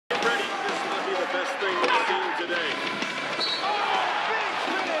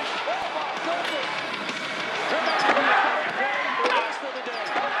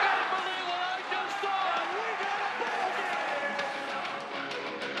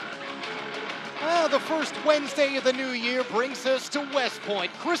The first Wednesday of the new year brings us to West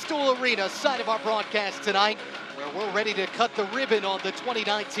Point, Crystal Arena, side of our broadcast tonight, where we're ready to cut the ribbon on the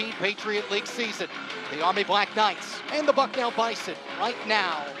 2019 Patriot League season. The Army Black Knights and the Bucknell Bison right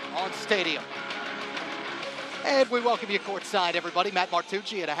now on Stadium. And we welcome you courtside, everybody. Matt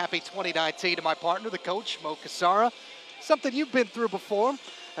Martucci, and a happy 2019 to my partner, the coach, Mo Cassara. Something you've been through before.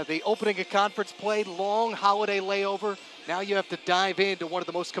 The opening of conference play, long holiday layover. Now you have to dive into one of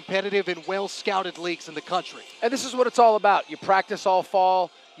the most competitive and well-scouted leagues in the country. And this is what it's all about. You practice all fall,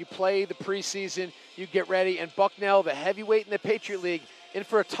 you play the preseason, you get ready, and Bucknell, the heavyweight in the Patriot League, in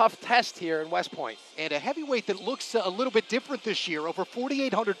for a tough test here in West Point. And a heavyweight that looks a little bit different this year. Over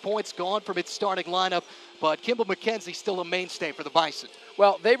 4,800 points gone from its starting lineup, but Kimball McKenzie still a mainstay for the Bison.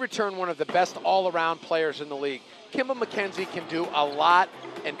 Well, they return one of the best all-around players in the league. Kimball McKenzie can do a lot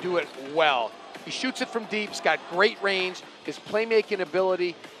and do it well. He shoots it from deep. He's got great range. His playmaking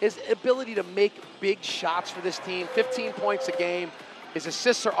ability, his ability to make big shots for this team, 15 points a game. His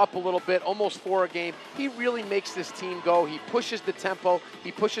assists are up a little bit, almost 4 a game. He really makes this team go. He pushes the tempo.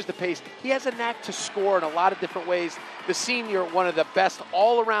 He pushes the pace. He has a knack to score in a lot of different ways. The senior, one of the best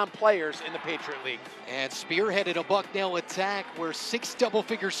all-around players in the Patriot League. And spearheaded a Bucknell attack where 6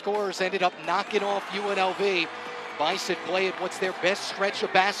 double-figure scorers ended up knocking off UNLV. Bison play at what's their best stretch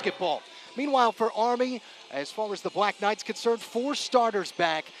of basketball. Meanwhile, for Army, as far as the Black Knights concerned, 4 starters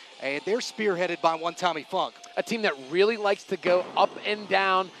back, and they're spearheaded by one Tommy Funk. A team that really likes to go up and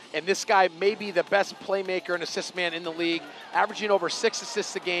down, and this guy may be the best playmaker and assist man in the league, averaging over 6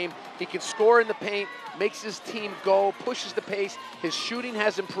 assists a game. He can score in the paint, makes his team go, pushes the pace. His shooting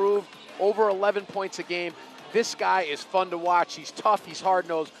has improved, over 11 points a game. This guy is fun to watch. He's tough, he's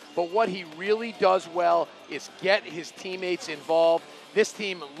hard-nosed, but what he really does well is get his teammates involved. This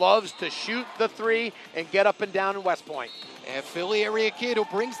team loves to shoot the 3 and get up and down in West Point. And Philly area kid who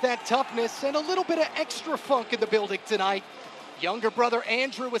brings that toughness and a little bit of extra funk in the building tonight. Younger brother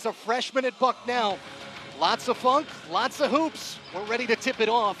Andrew is a freshman at Bucknell. Lots of funk, lots of hoops. We're ready to tip it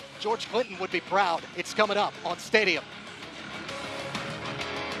off. George Clinton would be proud. It's coming up on Stadium.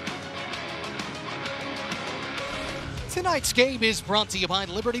 Tonight's game is brought to you by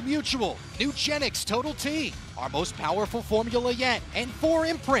Liberty Mutual, Nugenix Total T, our most powerful formula yet, and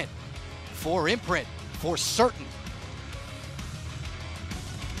 4imprint. 4imprint, for certain.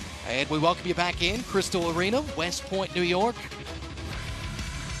 And we welcome you back in Crystal Arena, West Point, New York.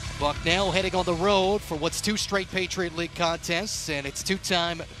 Bucknell heading on the road for what's 2 straight Patriot League contests, and it's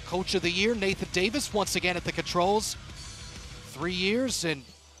 2-time Coach of the Year, Nathan Davis, once again at the controls. 3 years and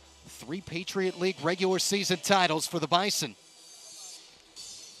 3 Patriot League regular season titles for the Bison.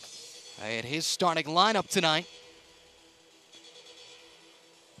 And his starting lineup tonight.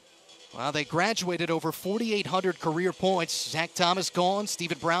 Well, they graduated over 4,800 career points. Zach Thomas gone,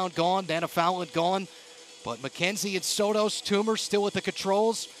 Stephen Brown gone, Dana Fallon gone. But McKenzie and Sotos, Toomer still at the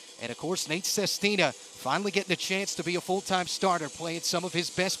controls. And of course, Nate Sestina finally getting a chance to be a full-time starter, playing some of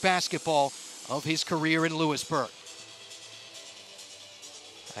his best basketball of his career in Lewisburg.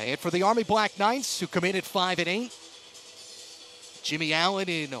 And for the Army Black Knights, who come in at 5-8, Jimmy Allen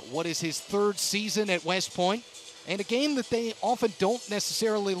in what is his 3rd season at West Point, and a game that they often don't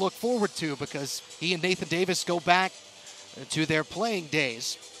necessarily look forward to because he and Nathan Davis go back to their playing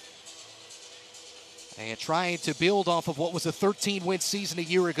days. And trying to build off of what was a 13-win season a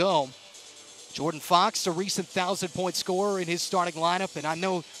year ago. Jordan Fox, a recent 1,000-point scorer in his starting lineup, and I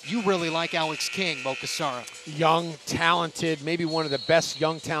know you really like Alex King, Mo Cassara. Young, talented, maybe one of the best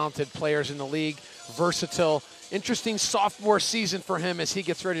young, talented players in the league. Versatile. Interesting sophomore season for him as he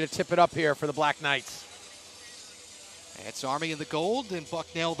gets ready to tip it up here for the Black Knights. It's Army in the gold and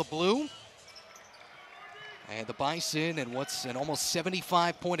Bucknell the blue. And the Bison and what's an almost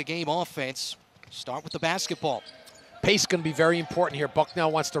 75-point-a-game offense. Start with the basketball. Pace is going to be very important here.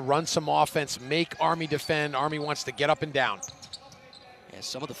 Bucknell wants to run some offense, make Army defend. Army wants to get up and down. And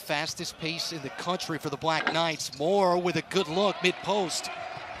some of the fastest pace in the country for the Black Knights. Moore with a good look mid-post.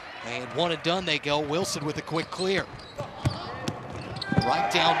 And one and done they go. Wilson with a quick clear.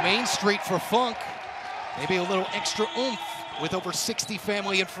 Right down Main Street for Funk. Maybe a little extra oomph with over 60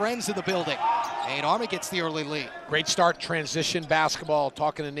 family and friends in the building. And Army gets the early lead. Great start, transition basketball.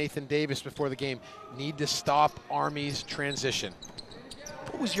 Talking to Nathan Davis before the game. Need to stop Army's transition.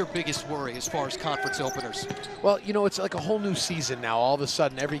 What was your biggest worry as far as conference openers? Well, you know, it's like a whole new season now. All of a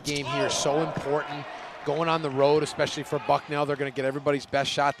sudden, every game here is so important. Going on the road, especially for Bucknell, they're going to get everybody's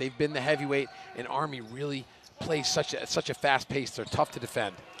best shot. They've been the heavyweight, and Army really plays such a fast pace. They're tough to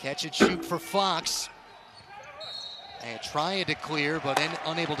defend. Catch and shoot for Fox. And trying to clear, but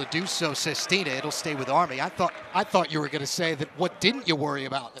unable to do so. Sestina, it'll stay with Army. I thought you were going to say that. What didn't you worry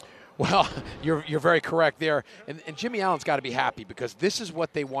about? Well, you're very correct there. And Jimmy Allen's got to be happy because this is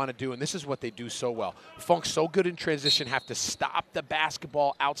what they want to do, and this is what they do so well. Funk's so good in transition, have to stop the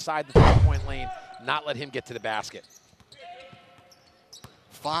basketball outside the three-point lane, not let him get to the basket.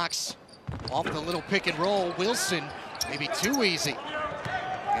 Fox off the little pick and roll. Wilson, maybe too easy.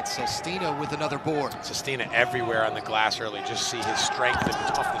 And Sestina with another board. Sestina everywhere on the glass early. Just see his strength and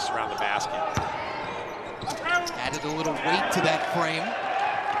toughness around the basket. Added a little weight to that frame.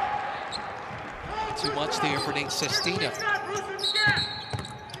 Too much there for Nate Sestina.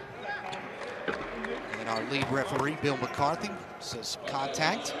 And our lead referee, Bill McCarthy, says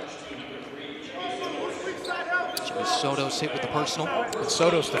contact. Jimmy Soto's hit with the personal. And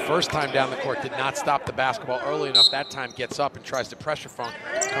Soto's the first time down the court did not stop the basketball early enough. That time gets up and tries to pressure Funk,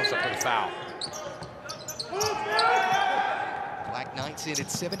 comes up with a foul. Black Knights in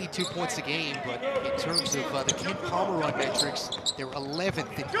at 72 points a game, but in terms of the Ken Pomeroy metrics, they're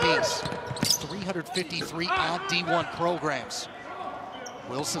 11th in pace. 353 odd D1 programs.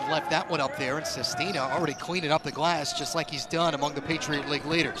 Wilson left that one up there, and Sestina already cleaning up the glass just like he's done among the Patriot League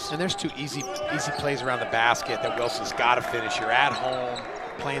leaders. And there's two easy plays around the basket that Wilson's got to finish. You're at home,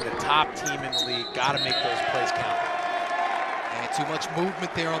 playing the top team in the league, got to make those plays count. And too much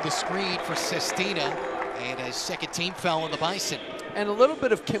movement there on the screen for Sestina, and a second team foul on the Bison. And a little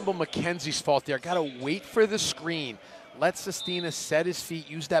bit of Kimball McKenzie's fault there. Got to wait for the screen. Let Sestina set his feet,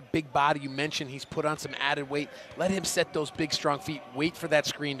 use that big body you mentioned. He's put on some added weight. Let him set those big, strong feet. Wait for that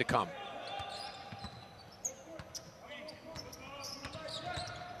screen to come.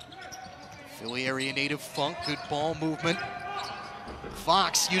 Philly area native Funk, good ball movement.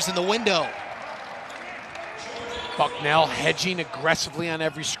 Fox using the window. Bucknell hedging aggressively on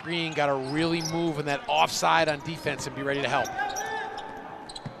every screen. Got to really move in that offside on defense and be ready to help.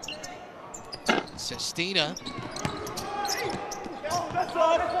 Sestina.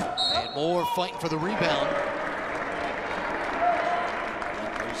 And Moore fighting for the rebound.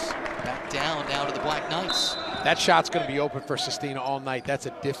 Goes back down to the Black Knights. That shot's going to be open for Sestina all night. That's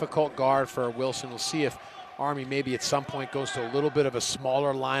a difficult guard for Wilson. We'll see if Army maybe at some point goes to a little bit of a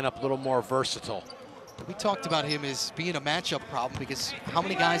smaller lineup, a little more versatile. We talked about him as being a matchup problem because how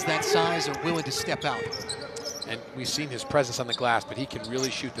many guys that size are willing to step out? And we've seen his presence on the glass, but he can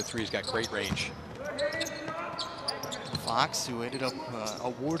really shoot the three. He's got great range. Fox, who ended up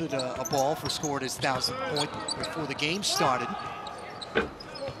awarded a ball for scoring his 1,000th point before the game started.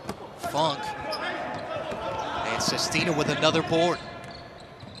 Funk. And Sestina with another board.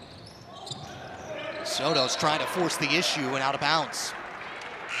 Soto's trying to force the issue and out of bounds.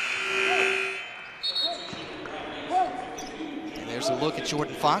 And there's a look at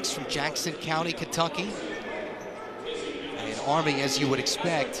Jordan Fox from Jackson County, Kentucky. And Army, as you would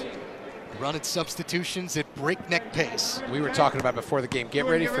expect, running substitutions at breakneck pace. We were talking about before the game, get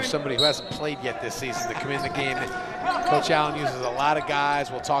ready for somebody who hasn't played yet this season to come in the game. Coach Allen uses a lot of guys.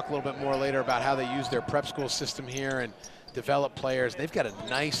 We'll talk a little bit more later about how they use their prep school system here and develop players. They've got a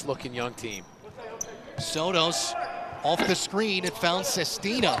nice looking young team. Soto's off the screen and found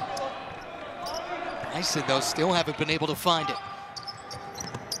Sestina. Bison, though, still haven't been able to find it.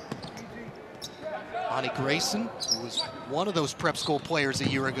 Bonnie Grayson, who was one of those prep school players a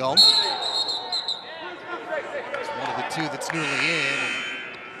year ago. It's one of the two that's nearly in,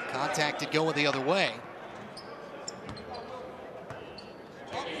 and contacted going the other way.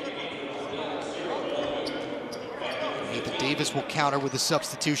 Nathan Davis will counter with a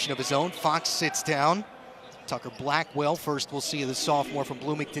substitution of his own. Fox sits down. Tucker Blackwell, first we'll see the sophomore from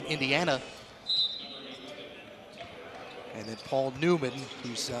Bloomington, Indiana. And then Paul Newman,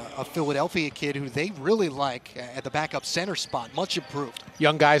 who's a Philadelphia kid who they really like at the backup center spot, much improved.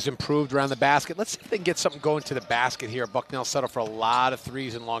 Young guys improved around the basket. Let's see if they can get something going to the basket here. Bucknell settled for a lot of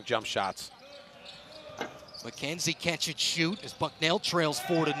threes and long jump shots. McKenzie catch and shoot as Bucknell trails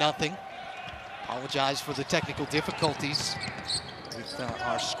 4-0. Apologize for the technical difficulties with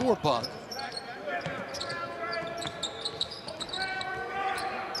our score bug.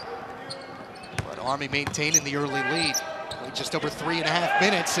 But Army maintaining the early lead. Just over 3.5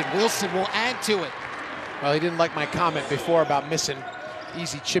 minutes, and Wilson will add to it. Well, he didn't like my comment before about missing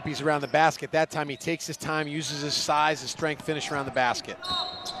easy chippies around the basket. That time he takes his time, uses his size, his strength, finish around the basket.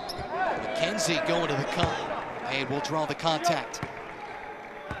 McKenzie going to the cut, and will draw the contact.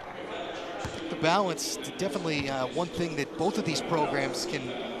 The balance, definitely one thing that both of these programs can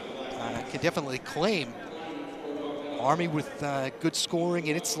definitely claim. Army with good scoring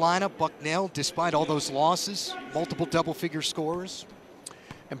in its lineup. Bucknell, despite all those losses, multiple double-figure scorers.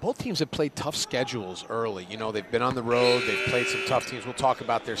 And both teams have played tough schedules early. You know, they've been on the road, they've played some tough teams. We'll talk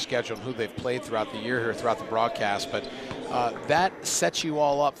about their schedule and who they've played throughout the year here, throughout the broadcast. But that sets you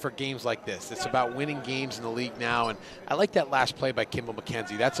all up for games like this. It's about winning games in the league now, and I like that last play by Kimball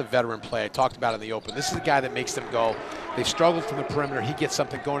McKenzie. That's a veteran play I talked about in the open. This is a guy that makes them go. They've struggled from the perimeter. He gets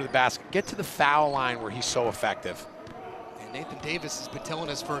something going to the basket. Get to the foul line where he's so effective. And Nathan Davis has been telling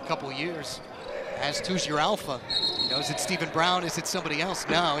us for a couple of years, as who's your alpha? You know, is it Stephen Brown? Is it somebody else?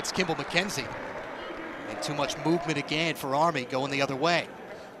 No, it's Kimball McKenzie. And too much movement again for Army going the other way.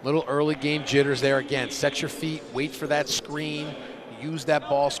 Little early game jitters there again. Set your feet, wait for that screen, use that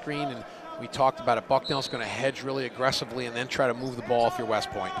ball screen, and we talked about it. Bucknell's going to hedge really aggressively and then try to move the ball if you're West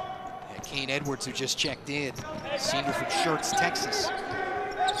Point. And Kane Edwards, who just checked in, senior from Schertz, Texas.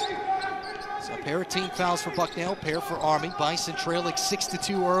 So a pair of team fouls for Bucknell, pair for Army. Bison trailing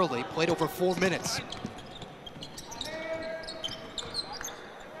 6-2 early, played over 4 minutes.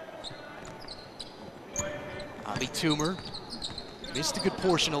 Abi Toomer missed a good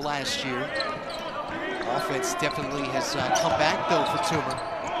portion of last year. Offense definitely has come back, though, for Toomer.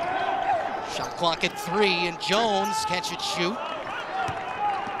 Shot clock at 3, and Jones catch and shoot.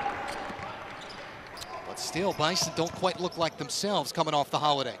 But still, Bison don't quite look like themselves coming off the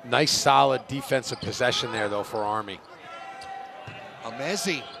holiday. Nice, solid defensive possession there, though, for Army.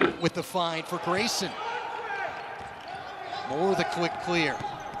 Amezi with the find for Grayson. More of the quick clear.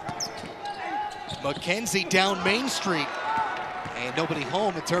 McKenzie down Main Street. And nobody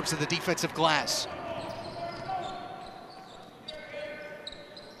home in terms of the defensive glass.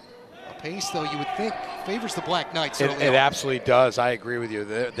 A pace, though, you would think favors the Black Knights. It absolutely does. I agree with you.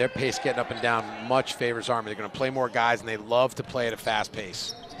 Their pace getting up and down much favors Army. They're going to play more guys, and they love to play at a fast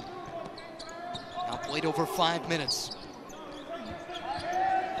pace. Now played over 5 minutes.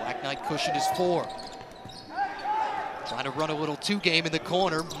 Black Knight cushion is 4. Trying to run a little 2 game in the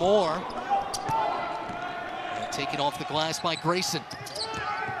corner. Moore. Taken off the glass by Grayson.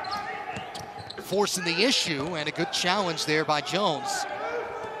 Forcing the issue, and a good challenge there by Jones.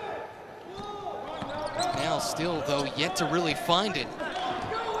 Now still, though, yet to really find it.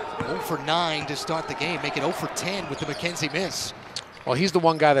 0 for 9 to start the game, make it 0 for 10 with the McKenzie miss. Well, he's the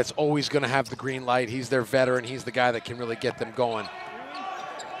one guy that's always going to have the green light. He's their veteran. He's the guy that can really get them going.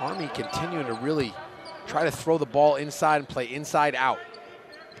 Army continuing to really try to throw the ball inside and play inside out.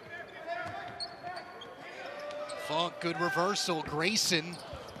 Funk, good reversal. Grayson,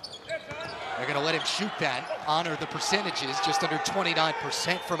 they're going to let him shoot that. Honor the percentages, just under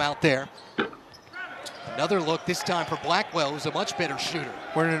 29% from out there. Another look, this time for Blackwell, who's a much better shooter.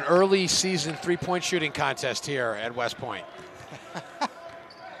 We're in an early season three-point shooting contest here at West Point.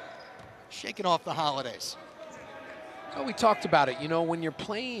 Shaking off the holidays. Well, we talked about it. You know, when you're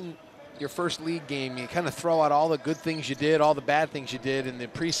playing your first league game, you kind of throw out all the good things you did, all the bad things you did in the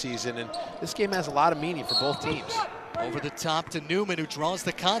preseason, and this game has a lot of meaning for both teams. Over the top to Newman, who draws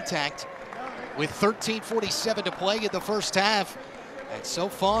the contact with 13:47 to play in the first half. And so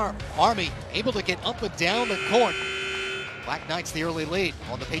far, Army able to get up and down the court. Black Knights the early lead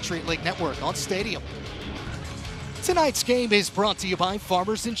on the Patriot League Network on Stadium. Tonight's game is brought to you by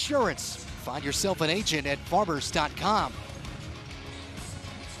Farmers Insurance. Find yourself an agent at farmers.com.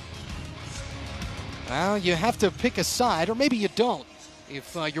 Well, you have to pick a side, or maybe you don't,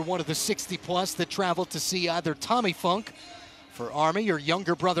 if you're one of the 60-plus that traveled to see either Tommy Funk for Army or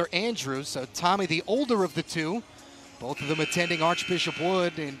younger brother Andrew. So Tommy, the older of the two, both of them attending Archbishop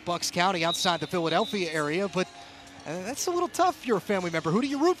Wood in Bucks County outside the Philadelphia area. But that's a little tough if you're a family member. Who do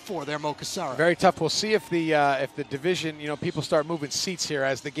you root for there, Mo Cassara? Very tough. We'll see if the division, you know, people start moving seats here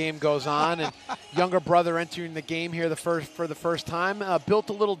as the game goes on. And younger brother entering the game here for the first time. Built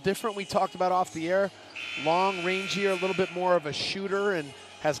a little different. We talked about off the air. Long range here, a little bit more of a shooter, and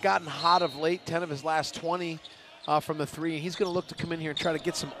has gotten hot of late. 10 of his last 20 from the 3. He's going to look to come in here and try to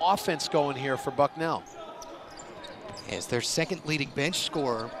get some offense going here for Bucknell. As their second leading bench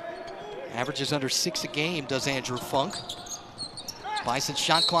scorer, averages under 6 a game, does Andrew Funk. Bison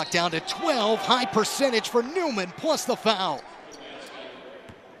shot clock down to 12. High percentage for Newman, plus the foul.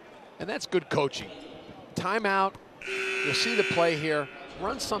 And that's good coaching. Timeout. You'll see the play here.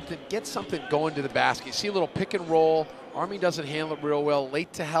 Run something, get something going to the basket. You see a little pick and roll. Army doesn't handle it real well.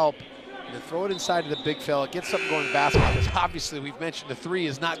 Late to help. And then throw it inside to the big fella. Get something going to the basket. Because obviously, we've mentioned the 3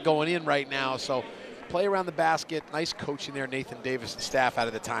 is not going in right now. So play around the basket. Nice coaching there, Nathan Davis and staff out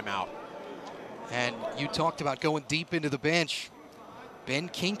of the timeout. And you talked about going deep into the bench. Ben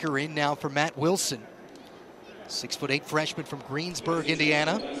Kinker in now for Matt Wilson. 6'8" freshman from Greensburg,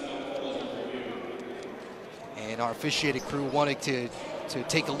 Indiana. And our officiating crew wanting to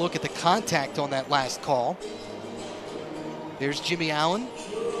take a look at the contact on that last call. There's Jimmy Allen.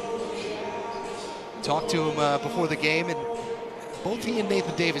 Talked to him before the game, and both he and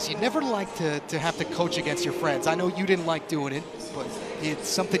Nathan Davis, you never like to have to coach against your friends. I know you didn't like doing it, but it's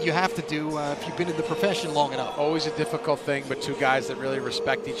something you have to do if you've been in the profession long enough. Always a difficult thing, but two guys that really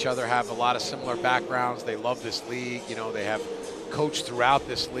respect each other, have a lot of similar backgrounds. They love this league. You know, they have coached throughout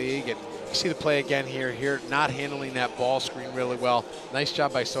this league. And you see the play again here, not handling that ball screen really well. Nice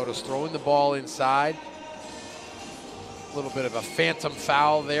job by Sotos throwing the ball inside. A little bit of a phantom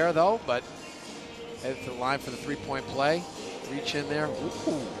foul there, though, but headed to the line for the three-point play. Reach in there.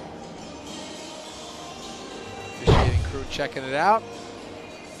 Ooh. Officiating crew checking it out.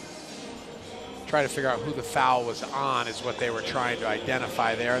 Trying to figure out who the foul was on is what they were trying to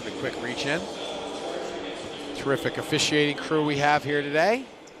identify there in the quick reach in. Terrific officiating crew we have here today.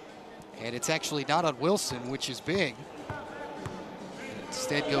 And it's actually not on Wilson, which is big.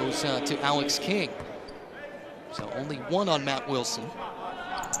 Instead goes to Alex King. So only one on Matt Wilson.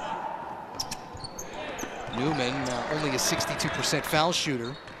 Newman, only a 62% foul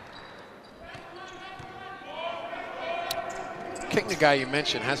shooter. King, the guy you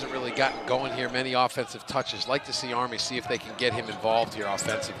mentioned, hasn't really gotten going here, many offensive touches. Like to see Army see if they can get him involved here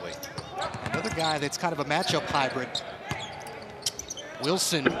offensively. Another guy that's kind of a matchup hybrid.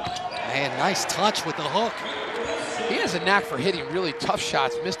 Wilson, man, nice touch with the hook. He has a knack for hitting really tough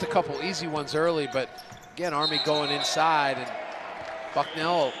shots. Missed a couple easy ones early, but again, Army going inside, and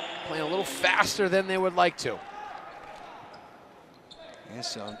Bucknell playing a little faster than they would like to. Yeah,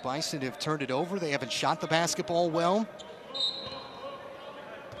 so Bison have turned it over. They haven't shot the basketball well.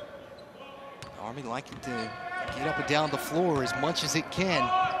 Army liking to get up and down the floor as much as it can.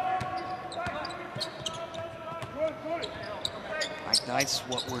 Mike Knight's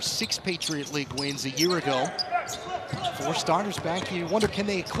what were 6 Patriot League wins a year ago. 4 starters back. You wonder, can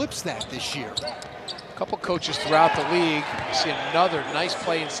they eclipse that this year? A couple coaches throughout the league. You see another nice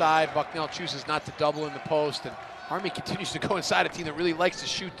play inside. Bucknell chooses not to double in the post, and Army continues to go inside, a team that really likes to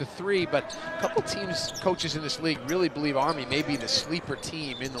shoot the 3, but a couple teams, coaches in this league really believe Army may be the sleeper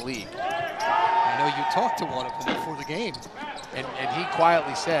team in the league. I know you talked to one of them before the game. And he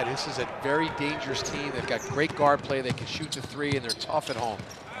quietly said, this is a very dangerous team. They've got great guard play. They can shoot the 3, and they're tough at home.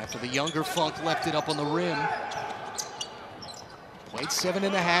 After the younger Funk left it up on the rim. Played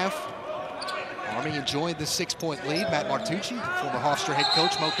 7.5. Army enjoyed the 6-point lead. Matt Martucci, the former Hofstra head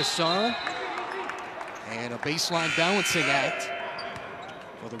coach, Mo Cassara. And a baseline balancing act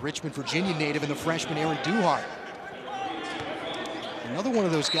for the Richmond, Virginia native and the freshman Aaron Duhart. Another one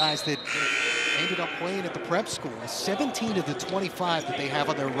of those guys that ended up playing at the prep school. 17 of the 25 that they have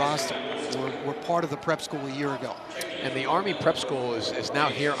on their roster were part of the prep school a year ago. And the Army prep school is now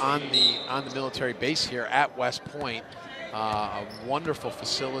here on the military base here at West Point. A wonderful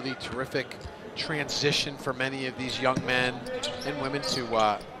facility, terrific transition for many of these young men and women to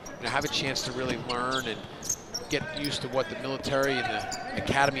have a chance to really learn and get used to what the military and the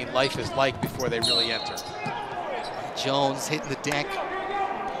academy life is like before they really enter. Jones hitting the deck.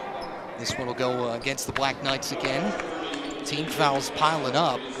 This one will go against the Black Knights again. Team fouls piling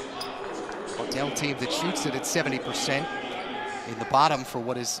up. Bucknell team that shoots it at 70%. In the bottom for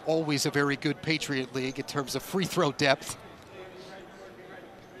what is always a very good Patriot League in terms of free throw depth.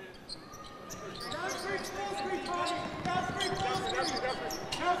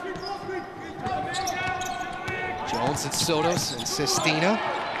 Jones and Sotos and Sestina.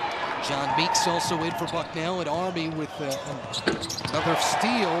 John Meeks also in for Bucknell, and Army with another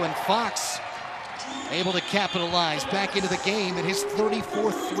steal, and Fox able to capitalize back into the game in his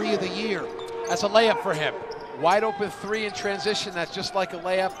 34th 3 of the year. That's a layup for him. Wide open 3 in transition. That's just like a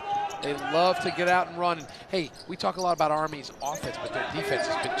layup. They love to get out and run. And hey, we talk a lot about Army's offense, but their defense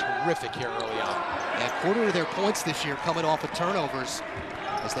has been terrific here early on. And a quarter of their points this year coming off of turnovers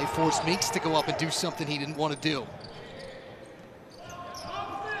as they forced Meeks to go up and do something he didn't want to do.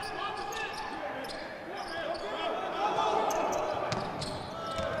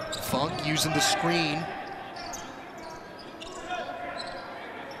 Funk using the screen.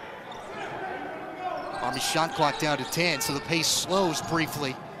 Army shot clock down to 10, so the pace slows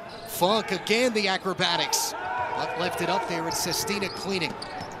briefly. Funk again, the acrobatics. But left it up there, it's Sestina cleaning.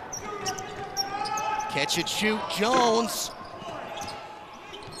 Catch and shoot, Jones.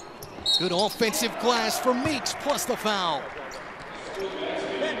 Good offensive glass for Meeks, plus the foul.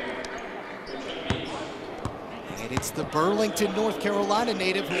 And it's the Burlington, North Carolina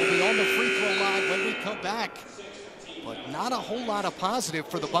native who will be on the free throw line when we come back. But not a whole lot of positive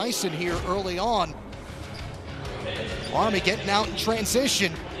for the Bison here early on. Army getting out in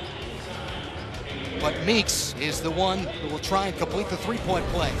transition. But Meeks is the one who will try and complete the three-point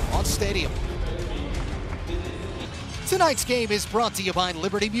play on Stadium. Tonight's game is brought to you by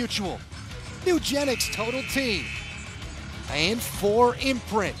Liberty Mutual. Nugenix Total Team. And for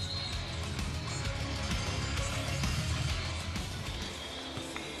Imprint.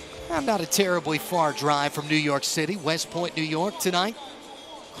 Not a terribly far drive from New York City, West Point, New York tonight.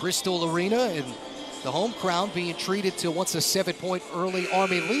 Crystal Arena, and the home crowd being treated to what's a 7-point early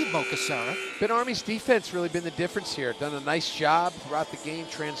Army lead, Mo Cassara. Been Army's defense really been the difference here. Done a nice job throughout the game.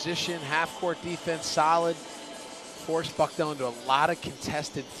 Transition, half-court defense, solid. Forced Bucknell into a lot of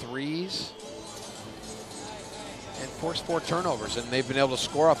contested threes. And forced 4 turnovers, and they've been able to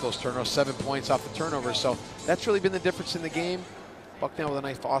score off those turnovers, 7 points off the turnovers. So that's really been the difference in the game. Bucknell with a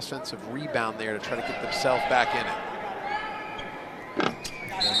nice offensive rebound there to try to get themselves back in it.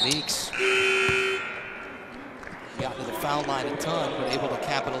 And Meeks got to the foul line a ton, but able to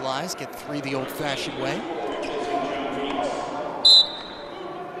capitalize, get 3 the old-fashioned way.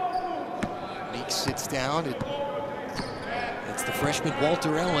 Meeks sits down, and it's the freshman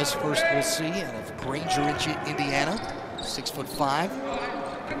Walter Ellis, first we'll see, out of Granger, Indiana, 6'5".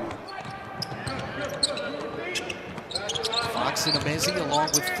 Fox and Amezi along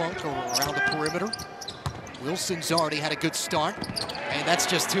with Funk around the perimeter. Wilson's already had a good start, and that's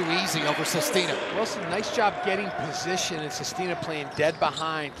just too easy over Sestina. Wilson, nice job getting position, and Sestina playing dead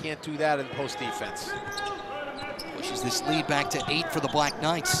behind. Can't do that in post defense. Pushes this lead back to 8 for the Black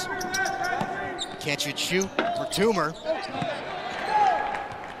Knights. Catch and shoot for Toomer.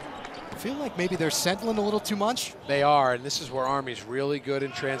 I feel like maybe they're settling a little too much. They are, and this is where Army's really good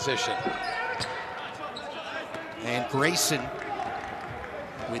in transition. And Grayson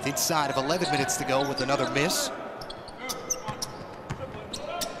with inside of 11 minutes to go with another miss.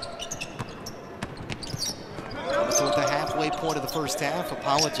 Toward the halfway point of the first half,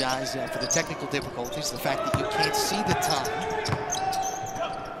 apologize for the technical difficulties, the fact that you can't see the time.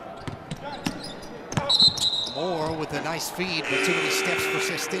 Moore with a nice feed, but too many steps for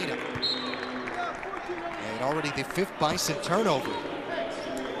Sestina. And already the 5th Bison turnover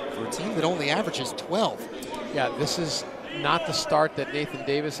for a team that only averages 12. Yeah, this is not the start that Nathan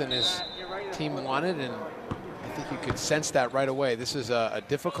Davis and his team wanted, and I think you could sense that right away. This is a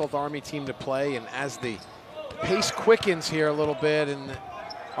difficult Army team to play, and as the pace quickens here a little bit and the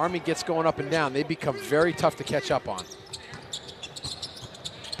Army gets going up and down, they become very tough to catch up on.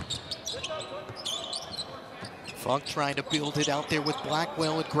 Funk trying to build it out there with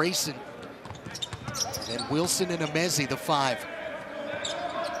Blackwell and Grayson. And then Wilson and Amezi, the 5.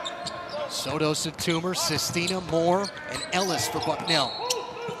 Sotos and Toomer, Sestina, Moore, and Ellis for Bucknell.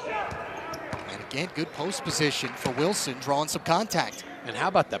 And again, good post position for Wilson, drawing some contact. And how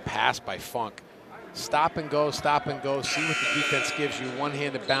about the pass by Funk? Stop and go, see what the defense gives you.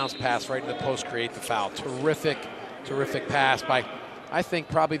 One-handed bounce pass right in the post, create the foul. Terrific, terrific pass by, I think,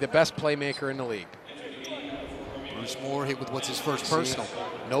 probably the best playmaker in the league. Bruce Moore hit with what's his first personal.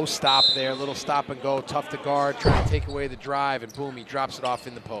 No stop there, little stop and go, tough to guard, trying to take away the drive, and boom, he drops it off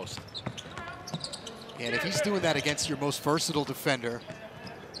in the post. And if he's doing that against your most versatile defender,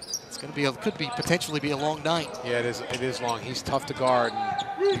 it's going to be potentially be a long night. Yeah, it is long. He's tough to guard,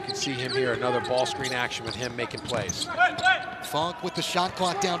 and you can see him here, another ball screen action with him making plays. Funk with the shot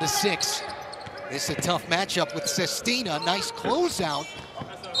clock down to 6. This is a tough matchup with Sestina, nice closeout.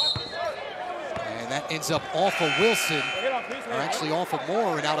 And that ends up off of Wilson, or actually off of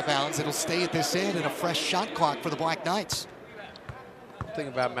Moore and out of bounds. It'll stay at this end and a fresh shot clock for the Black Knights. Thing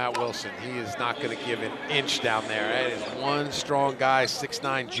about Matt Wilson, he is not going to give an inch down there. That is one strong guy,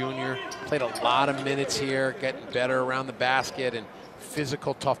 6'9" junior. Played a lot of minutes here, getting better around the basket, and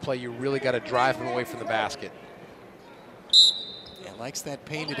physical, tough play. You really got to drive him away from the basket. Yeah, likes that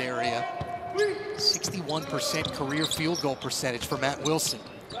painted area. 61% career field goal percentage for Matt Wilson.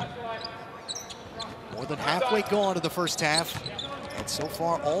 More than halfway gone to the first half, and so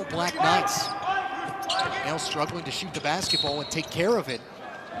far all Black Knights. Now struggling to shoot the basketball and take care of it.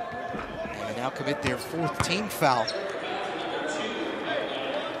 And they now commit their 4th team foul.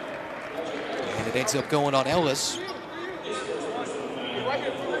 And it ends up going on Ellis.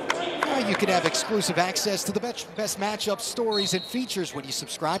 You can have exclusive access to the best matchups, stories, and features when you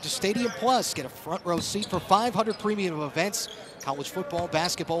subscribe to Stadium Plus. Get a front row seat for 500 premium events, college football,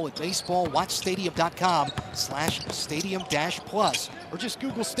 basketball, and baseball. Watch stadium.com/stadium-plus, or just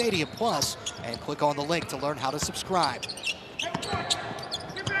Google Stadium Plus and click on the link to learn how to subscribe.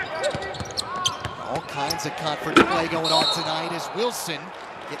 All kinds of conference play going on tonight as Wilson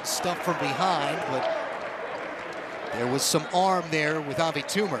getting stuff from behind, but there was some arm there with Avi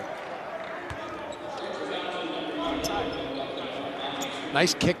Toomer.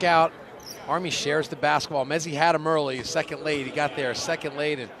 Nice kick out. Army shares the basketball. Mezzi had him early, second late. He got there second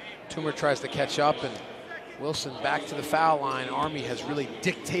late, and Toomer tries to catch up, and Wilson back to the foul line. Army has really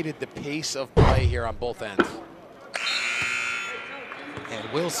dictated the pace of play here on both ends.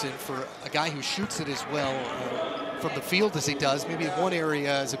 And Wilson, for a guy who shoots it as well from the field as he does, maybe one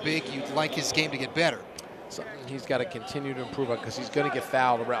area as a big you'd like his game to get better. Something he's got to continue to improve on, because he's going to get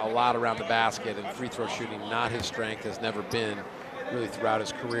fouled a lot around the basket, and free throw shooting not his strength, has never been really throughout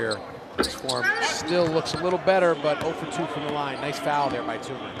his career. His form still looks a little better, but 0 for 2 from the line. Nice foul there by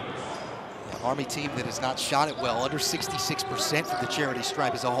Toomer. An Army team that has not shot it well, under 66% for the charity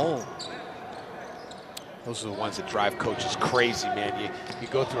stripe as a whole. Those are the ones that drive coaches crazy, man. You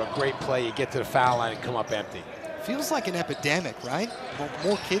go through a great play, you get to the foul line and come up empty. Feels like an epidemic, right?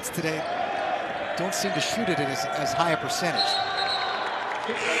 More kids today don't seem to shoot it at as high a percentage.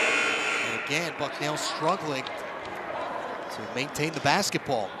 And again, Bucknell struggling to maintain the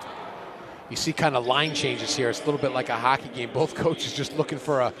basketball. You see kind of line changes here. It's a little bit like a hockey game. Both coaches just looking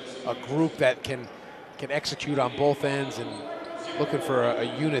for a group that can execute on both ends, and looking for a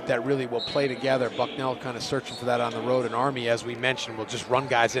unit that really will play together. Bucknell kind of searching for that on the road, and Army, as we mentioned, will just run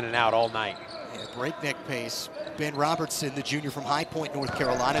guys in and out all night. Yeah, breakneck pace. Ben Robertson, the junior from High Point, North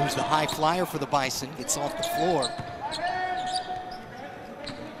Carolina, who's the high flyer for the Bison, gets off the floor.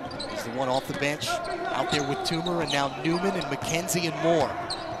 He's the one off the bench, out there with Toomer, and now Newman and McKenzie and Moore.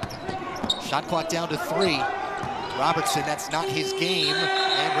 Shot clock down to 3. Robertson, that's not his game,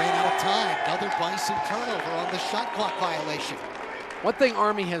 and ran out of time. Another Bison turnover on the shot clock violation. One thing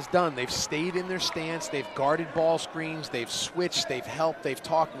Army has done, they've stayed in their stance, they've guarded ball screens, they've switched, they've helped, they've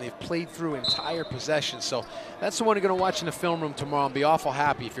talked, and they've played through entire possessions. So that's the one you're going to watch in the film room tomorrow and be awful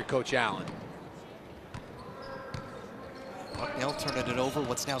happy if you're Coach Allen. Bucknell turning it over,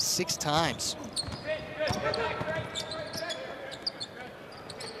 what's now 6 times.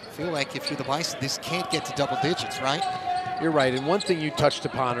 I feel like if you're the Bison, this can't get to double digits, right? You're right, and one thing you touched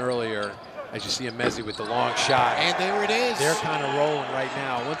upon earlier, as you see Mezzi with the long shot. And there it is. They're kind of rolling right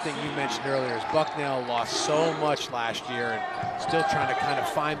now. One thing you mentioned earlier is Bucknell lost so much last year, and still trying to kind of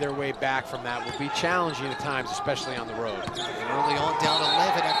find their way back from that will be challenging at times, especially on the road. And early on, down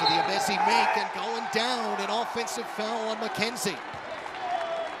 11 after the Mezzi make, and going down, an offensive foul on McKenzie.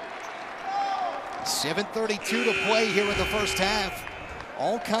 7:32 to play here in the first half.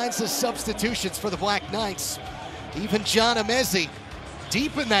 All kinds of substitutions for the Black Knights. Even John Amezi,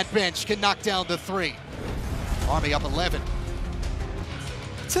 deep in that bench, can knock down the 3. Army up 11.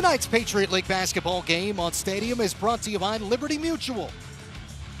 Tonight's Patriot League basketball game on Stadium is brought to you by Liberty Mutual,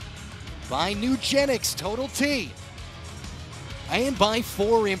 by Nugenics Total T, and by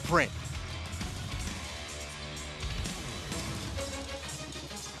 4 Imprint.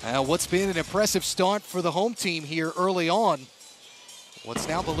 What's been an impressive start for the home team here early on. What's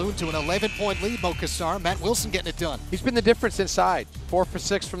now ballooned to an 11-point lead, Mo Cassar. Matt Wilson getting it done. He's been the difference inside. 4 for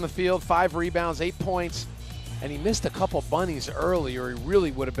 6 from the field, 5 rebounds, 8 points. And he missed a couple bunnies early, or he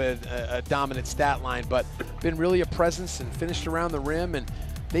really would have been a dominant stat line, but been really a presence and finished around the rim. And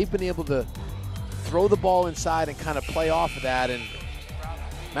they've been able to throw the ball inside and kind of play off of that. And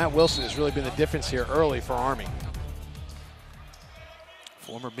Matt Wilson has really been the difference here early for Army.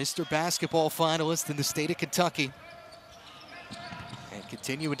 Former Mr. Basketball finalist in the state of Kentucky. And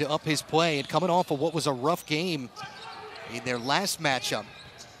continuing to up his play, and coming off of what was a rough game in their last matchup.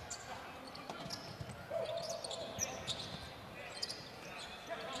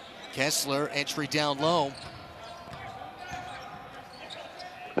 Kessler, entry down low.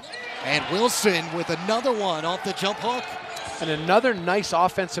 And Wilson with another one off the jump hook. And another nice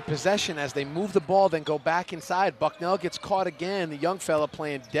offensive possession as they move the ball, then go back inside. Bucknell gets caught again. The young fella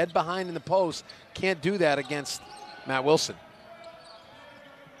playing dead behind in the post. Can't do that against Matt Wilson.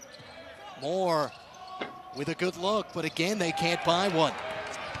 Moore with a good look, but again, they can't buy one.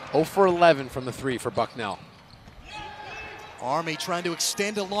 0 for 11 from the 3 for Bucknell. Army trying to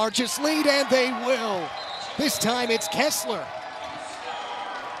extend a largest lead, and they will. This time it's Kessler,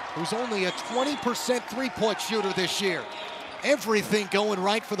 who's only a 20% three-point shooter this year. Everything going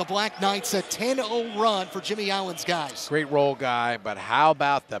right for the Black Knights. A 10-0 run for Jimmy Allen's guys. Great roll guy, but how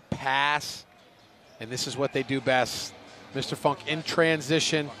about the pass? And this is what they do best. Mr. Funk in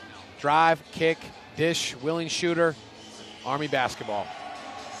transition. Drive, kick, dish, willing shooter. Army basketball.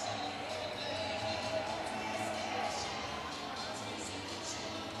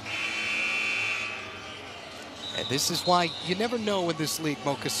 And this is why you never know in this league,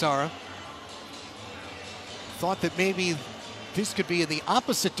 Mo Cassara. Thought that maybe this could be in the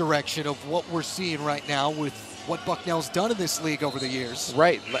opposite direction of what we're seeing right now with what Bucknell's done in this league over the years.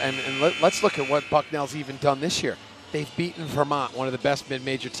 Right, and let's look at what Bucknell's even done this year. They've beaten Vermont, one of the best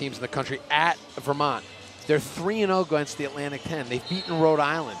mid-major teams in the country, at Vermont. They're 3-0 against the Atlantic 10. They've beaten Rhode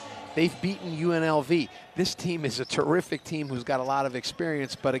Island. They've beaten UNLV. This team is a terrific team who's got a lot of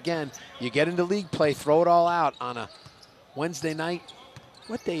experience, but again, you get into league play, throw it all out on a Wednesday night,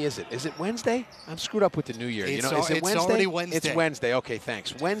 What day is it? Is it Wednesday? I'm screwed up with the new year. It's, you know, is it Wednesday? It's already Wednesday. It's Wednesday. Okay,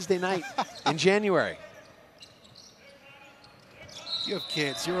 thanks. Wednesday night in January. You have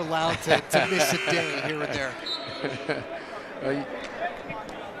kids. You're allowed to miss a day here and there.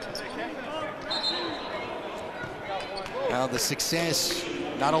 Now the success,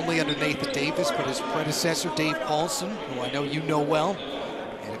 not only under Nathan Davis, but his predecessor, Dave Paulson, who I know you know well.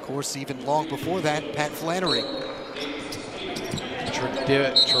 And of course, even long before that, Pat Flannery.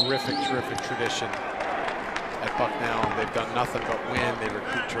 Terrific tradition at Bucknell. They've done nothing but win. They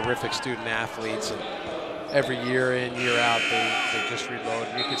recruit terrific student athletes, and every year in, year out, they just reload.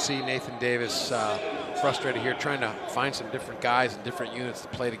 And you can see Nathan Davis frustrated here, trying to find some different guys and different units to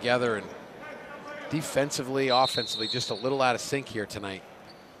play together. And defensively, offensively, just a little out of sync here tonight.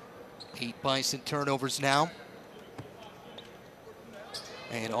 8 Bison turnovers now.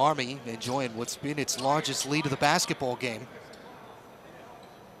 And Army enjoying what's been its largest lead of the basketball game.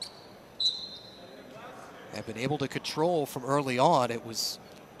 Have been able to control from early on. It was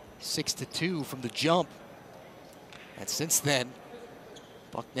 6-2 from the jump. And since then,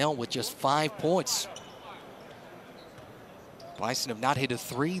 Bucknell with just 5 points. Bison have not hit a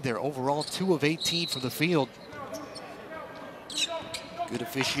 3. They're overall 2 of 18 from the field. Good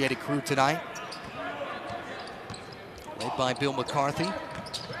officiated crew tonight. Led by Bill McCarthy.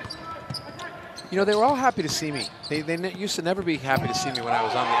 You know, they were all happy to see me. They used to never be happy to see me when I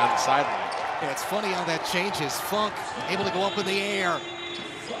was on the sideline. Yeah, it's funny how that changes. Funk able to go up in the air.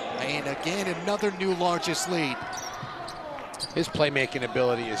 And again, another new largest lead. His playmaking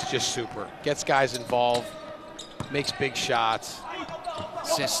ability is just super. Gets guys involved, makes big shots.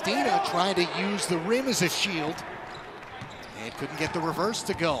 Sestina trying to use the rim as a shield and couldn't get the reverse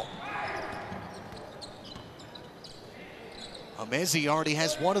to go. Amezi already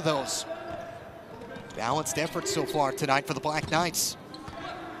has one of those. Balanced effort so far tonight for the Black Knights.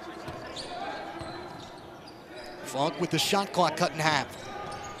 Funk with the shot clock cut in half.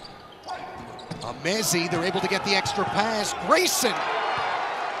 Amezi, they're able to get the extra pass. Grayson!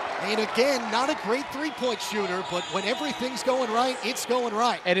 And again, not a great three-point shooter, but when everything's going right, it's going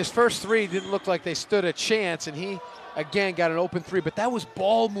right. And his first 3 didn't look like they stood a chance, and he, again, got an open 3. But that was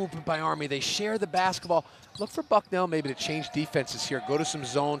ball movement by Army. They share the basketball. Look for Bucknell maybe to change defenses here, go to some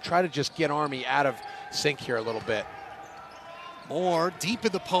zone, try to just get Army out of sync here a little bit. Moore deep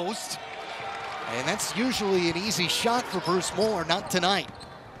in the post. And that's usually an easy shot for Bruce Moore, not tonight.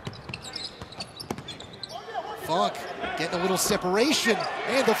 Funk getting a little separation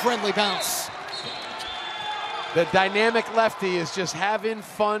and the friendly bounce. The dynamic lefty is just having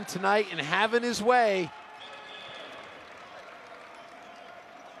fun tonight and having his way.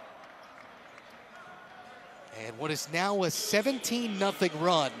 And what is now a 17-0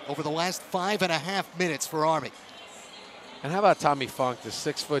 run over the last 5.5 minutes for Army. And how about Tommy Funk, the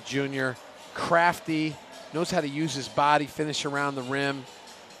 6-foot junior, crafty, knows how to use his body, finish around the rim.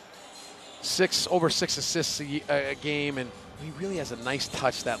 Over 6 assists a game, and he really has a nice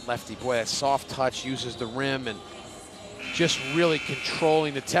touch, that lefty. Boy, that soft touch, uses the rim, and just really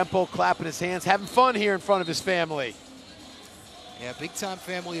controlling the tempo, clapping his hands, having fun here in front of his family. Yeah, big-time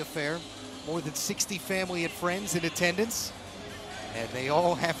family affair. More than 60 family and friends in attendance, and they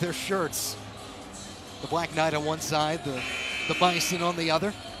all have their shirts. The Black Knight on one side, the Bison on the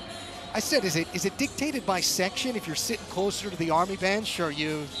other. I said, is it dictated by section? If you're sitting closer to the Army bench, are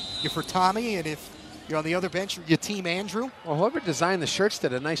you're for Tommy, and if you're on the other bench, you team Andrew? Well, whoever designed the shirts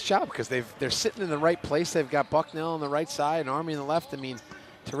did a nice job, because they're sitting in the right place. They've got Bucknell on the right side and Army on the left. I mean,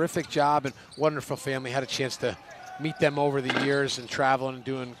 terrific job and wonderful family. Had a chance to meet them over the years and traveling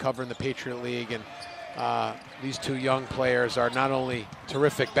and covering the Patriot League. And these 2 young players are not only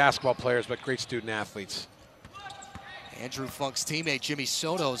terrific basketball players, but great student athletes. Andrew Funk's teammate, Jimmy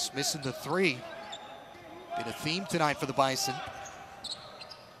Soto's missing the 3. Been a theme tonight for the Bison.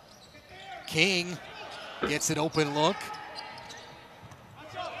 King gets an open look.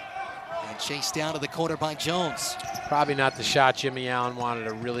 And chased down to the corner by Jones. Probably not the shot Jimmy Allen wanted.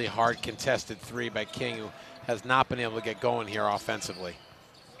 A really hard contested 3 by King, who has not been able to get going here offensively.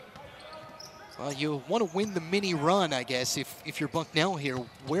 Well, you want to win the mini run, I guess, if you're Bucknell here.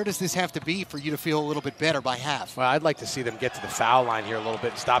 Where does this have to be for you to feel a little bit better by half? Well, I'd like to see them get to the foul line here a little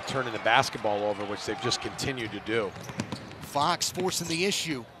bit and stop turning the basketball over, which they've just continued to do. Fox forcing the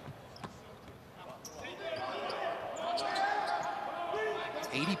issue.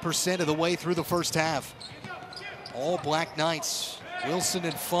 80% of the way through the first half. All Black Knights, Wilson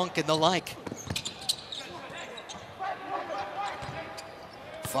and Funk and the like.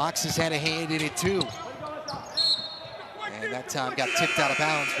 Fox has had a hand in it too. And that time got tipped out of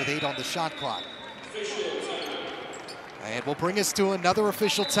bounds with 8 on the shot clock. And will bring us to another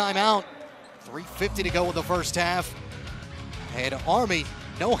official timeout. 3:50 to go in the first half. And Army,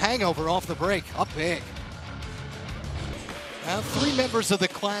 no hangover off the break, up big. Three members of the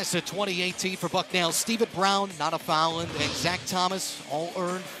class of 2018 for Bucknell: Stephen Brown, Nana Fowland, and Zach Thomas, all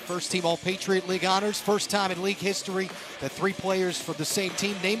earned first-team All-Patriot League honors. First time in league history that three players from the same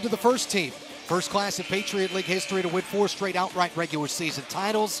team named to the first team. First class in Patriot League history to win 4 straight outright regular season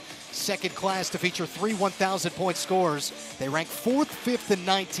titles. Second class to feature 3 1,000-point scorers. They rank 4th, 5th, and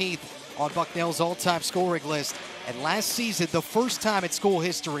 19th on Bucknell's all-time scoring list. And last season, the first time in school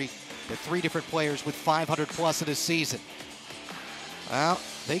history that 3 different players with 500+ in a season. Well,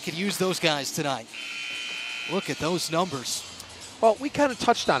 they could use those guys tonight. Look at those numbers. Well, we kind of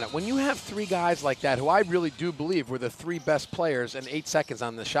touched on it. When you have 3 guys like that, who I really do believe were the 3 best players, and 8 seconds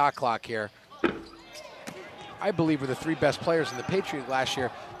on the shot clock here, I believe were the 3 best players in the Patriot last year.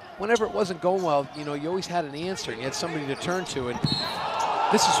 Whenever it wasn't going well, you know, you always had an answer, and you had somebody to turn to, and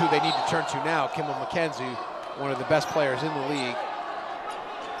this is who they need to turn to now. Kimball McKenzie, one of the best players in the league.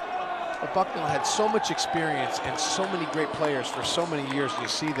 But Bucknell had so much experience and so many great players for so many years. You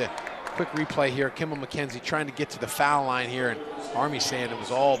see the quick replay here. Kimball McKenzie trying to get to the foul line here, and Army saying it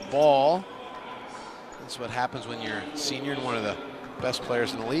was all ball. That's what happens when you're a senior and one of the best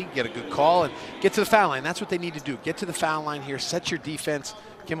players in the league. Get a good call and get to the foul line. That's what they need to do. Get to the foul line here, set your defense.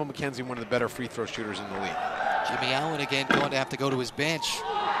 Kimball McKenzie, one of the better free throw shooters in the league. Jimmy Allen again going to have to go to his bench.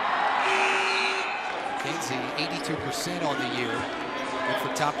 McKenzie, 82% on the year. Good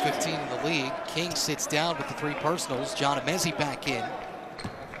for top 15 in the league. King sits down with the 3 personals. John Amezi back in.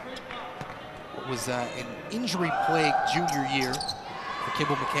 It was an injury-plagued junior year for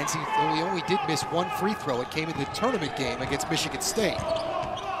Kimball McKenzie, though he only did miss 1 free throw. It came in the tournament game against Michigan State.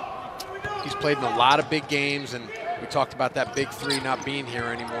 He's played in a lot of big games, and we talked about that big 3 not being here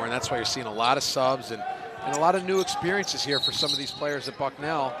anymore, and that's why you're seeing a lot of subs and a lot of new experiences here for some of these players at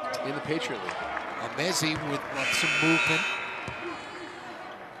Bucknell in the Patriot League. Amezi with some movement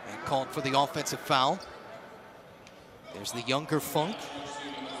and called for the offensive foul. There's the younger Funk.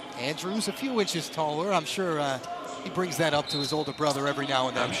 Andrews a few inches taller. I'm sure he brings that up to his older brother every now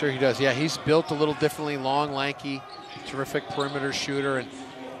and then. I'm sure he does. Yeah, he's built a little differently, long, lanky, terrific perimeter shooter. And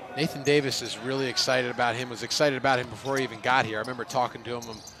Nathan Davis is really excited about him, was excited about him before he even got here. I remember talking to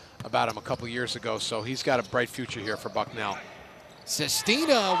him about him a couple years ago, so he's got a bright future here for Bucknell.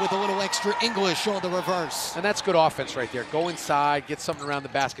 Sestina with a little extra English on the reverse. And that's good offense right there. Go inside, get something around the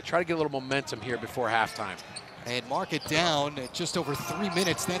basket. Try to get a little momentum here before halftime. And mark it down at just over 3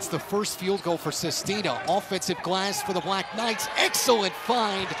 minutes. That's the first field goal for Sestina. Offensive glass for the Black Knights. Excellent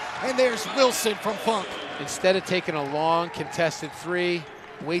find. And there's Wilson from Funk. Instead of taking a long contested 3,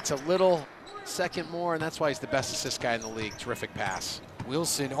 waits a little second more, and that's why he's the best assist guy in the league. Terrific pass.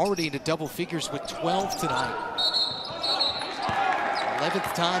 Wilson already into double figures with 12 tonight.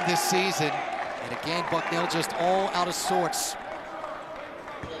 11th time this season. And again, Bucknell just all out of sorts.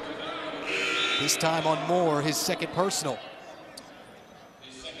 This time on Moore, his second personal.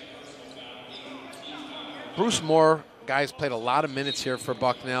 Bruce Moore, guys, played a lot of minutes here for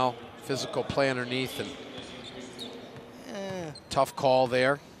Bucknell. Physical play underneath, and tough call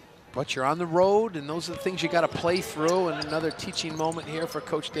there. But you're on the road, and those are the things you got to play through. And another teaching moment here for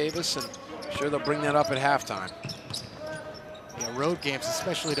Coach Davis, and I'm sure they'll bring that up at halftime. Yeah, road games,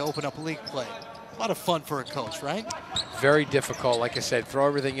 especially to open up league play. A lot of fun for a coach, right? Very difficult. Like I said, throw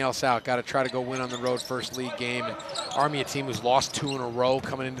everything else out. Got to try to go win on the road first league game. And Army, a team who's lost 2 in a row,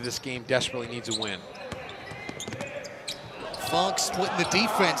 coming into this game, desperately needs a win. Funk splitting the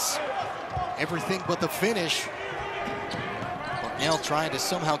defense. Everything but the finish. Bucknell trying to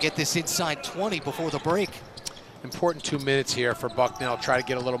somehow get this inside 20 before the break. Important 2 minutes here for Bucknell. Try to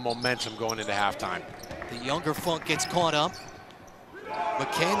get a little momentum going into halftime. The younger Funk gets caught up.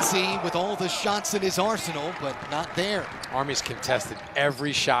 McKenzie with all the shots in his arsenal, but not there. Army's contested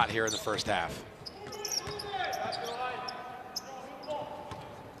every shot here in the first half.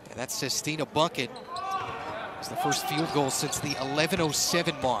 And that Sestina bucket is the first field goal since the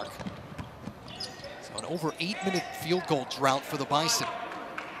 11:07 mark. So an over 8-minute field goal drought for the Bison.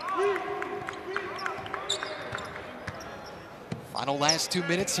 Final last 2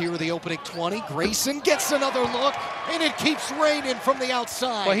 minutes here of the opening 20. Grayson gets another look, and it keeps raining from the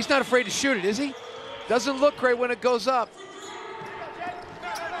outside. Well, he's not afraid to shoot it, is he? Doesn't look great when it goes up.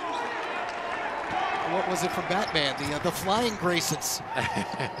 What was it from Batman? The flying Graysons.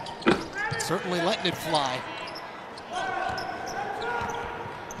 Certainly letting it fly.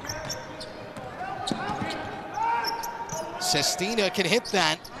 Sestina can hit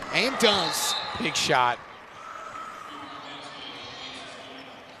that, and does. Big shot.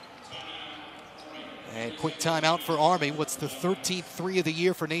 And quick timeout for Army. What's the 13th three of the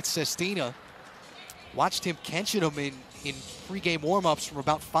year for Nate Sestina. Watched him catching him in pregame warm-ups from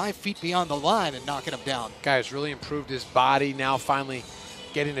about 5 feet beyond the line and knocking him down. Guy's really improved his body, now finally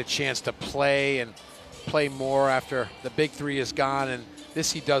getting a chance to play and play more after the big three is gone. And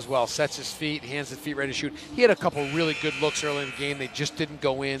this he does well, sets his feet, hands his feet ready to shoot. He had a couple really good looks early in the game. They just didn't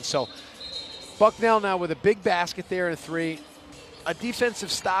go in. So Bucknell now with a big basket there in three. A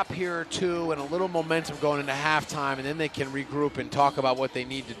defensive stop here or two and a little momentum going into halftime, and then they can regroup and talk about what they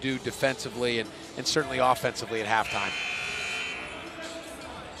need to do defensively and certainly offensively at halftime.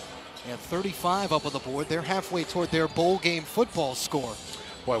 And 35 up on the board. They're halfway toward their bowl game football score.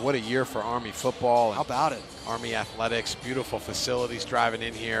 Boy, what a year for Army football. How about it? Army athletics, beautiful facilities driving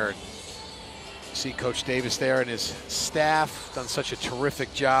in here. See Coach Davis there and his staff done such a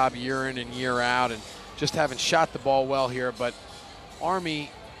terrific job year in and year out, and just haven't shot the ball well here, but Army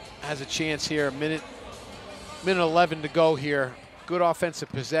has a chance here, minute 11 to go here. Good offensive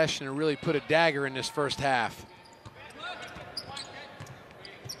possession and really put a dagger in this first half.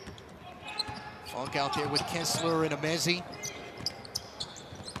 Funk out there with Kessler and Amezi.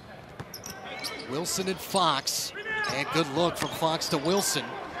 Wilson and Fox. And good look from Fox to Wilson.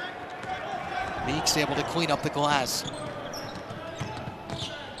 Meeks able to clean up the glass.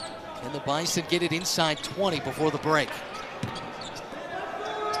 Can the Bison get it inside 20 before the break?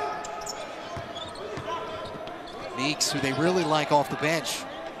 Meeks, who they really like off the bench.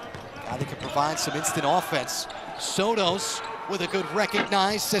 Guy that can provide some instant offense. Sotos with a good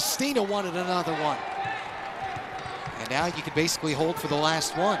recognize. Sestina wanted another one. And now you can basically hold for the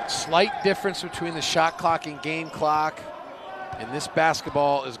last one. Slight difference between the shot clock and game clock. And this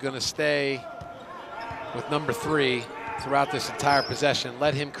basketball is going to stay with number 3 throughout this entire possession.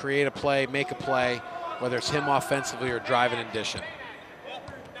 Let him create a play, make a play, whether it's him offensively or driving and dishing.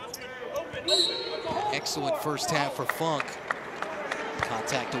 Excellent first half for Funk.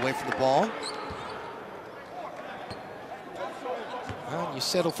 Contact away from the ball. Well, you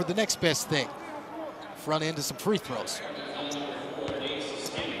settle for the next best thing. Front end to some free throws.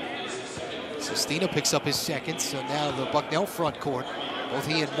 Sestina picks up his second, so now the Bucknell front court, both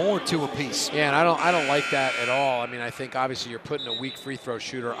he and Moore 2 apiece. Yeah, and I don't like that at all. I mean, I think obviously you're putting a weak free throw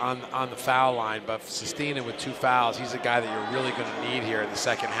shooter on the foul line, but Sestina with 2 fouls, he's a guy that you're really going to need here in the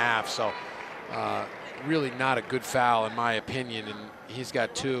second half. So really not a good foul in my opinion, and he's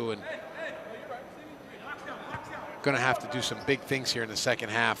got 2, and going to have to do some big things here in the second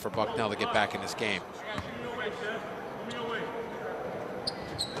half for Bucknell to get back in this game.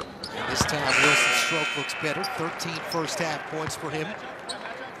 And this time Wilson's stroke looks better. 13 first half points for him.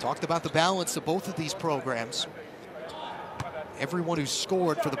 Talked about the balance of both of these programs. Everyone who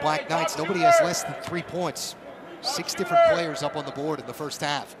scored for the Black Knights, nobody has less than 3 points. 6 different players up on the board in the first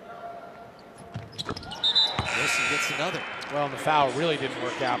half. Wilson gets another. Well, and the foul really didn't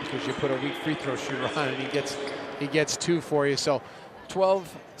work out because you put a weak free throw shooter on it, and he gets 2 for you. So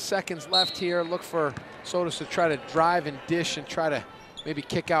 12 seconds left here. Look for Sotos to try to drive and dish and try to maybe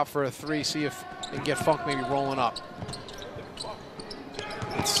kick out for a 3, see if they can get Funk maybe rolling up.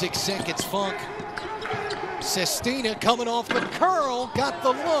 6 seconds, Funk. Sestina coming off the curl, got the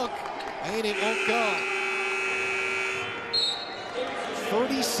look, and it won't go.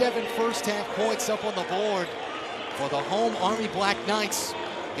 37 first half points up on the board for the home Army Black Knights.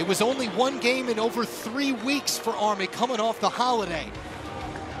 It was only 1 game in over 3 weeks for Army coming off the holiday.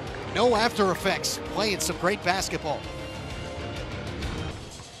 No after effects, playing some great basketball.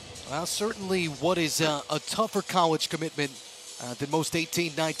 Well, certainly what is a tougher college commitment than most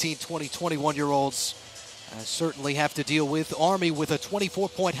 18, 19, 20, 21-year-olds certainly have to deal with. Army with a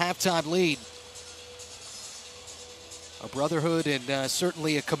 24-point halftime lead. A brotherhood and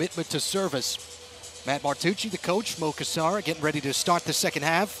certainly a commitment to service. Matt Martucci, the coach, Mo Cassara, getting ready to start the second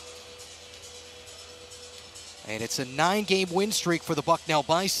half. And it's a 9-game win streak for the Bucknell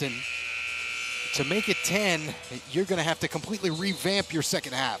Bison. To make it 10, you're going to have to completely revamp your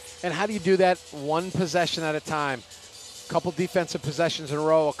second half. And how do you do that? 1 possession at a time. A couple defensive possessions in a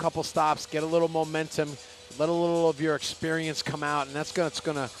row, a couple stops, get a little momentum, let a little of your experience come out, and that's it's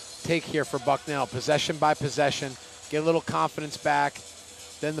going to take here for Bucknell. Possession by possession, get a little confidence back,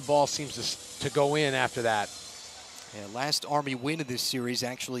 then the ball seems to go in after that. Yeah, last Army win of this series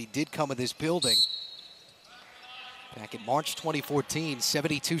actually did come in this building. Back in March 2014,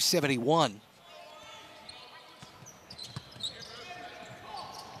 72-71.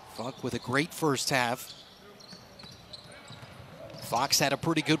 Funk with a great first half. Fox had a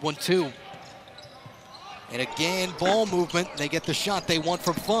pretty good one too. And again, ball movement. They get the shot they want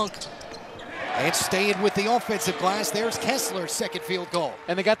from Funk. And staying with the offensive glass, there's Kessler's second field goal.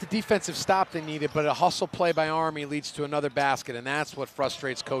 And they got the defensive stop they needed, but a hustle play by Army leads to another basket, and that's what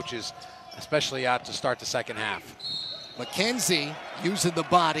frustrates coaches, especially out to start the second half. McKenzie using the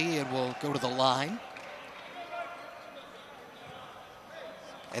body and will go to the line.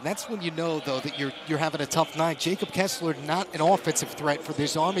 And that's when you know, though, that you're having a tough night. Jacob Kessler, not an offensive threat for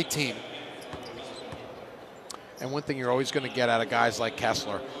this Army team. And one thing you're always going to get out of guys like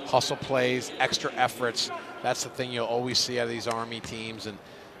Kessler, hustle plays, extra efforts. That's the thing you'll always see out of these Army teams. And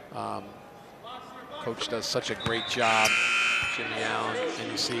Coach does such a great job, Jimmy Allen.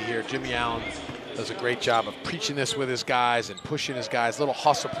 And you see here, Jimmy Allen does a great job of preaching this with his guys and pushing his guys. Little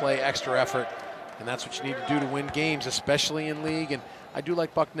hustle play, extra effort. And that's what you need to do to win games, especially in league. And I do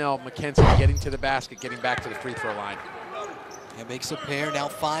like Bucknell McKenzie getting to the basket, getting back to the free throw line. It makes a pair, now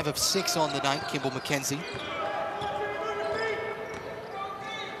 5 of 6 on the night, Kimball McKenzie.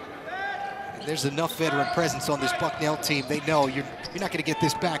 There's enough veteran presence on this Bucknell team. They know you're not going to get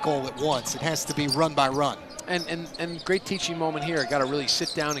this back all at once. It has to be run by run. And great teaching moment here. Got to really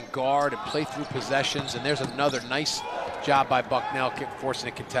sit down and guard and play through possessions. And there's another nice job by Bucknell forcing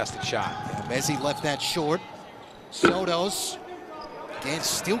a contested shot. Yeah, Mezzi left that short. Sotos, again,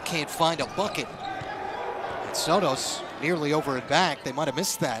 still can't find a bucket. And Sotos nearly over and back. They might have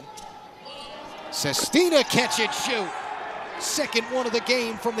missed that. Sestina catch and shoot. Second one of the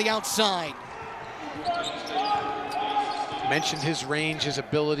game from the outside. Mentioned his range, his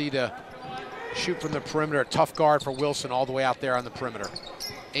ability to shoot from the perimeter. Tough guard for Wilson all the way out there on the perimeter.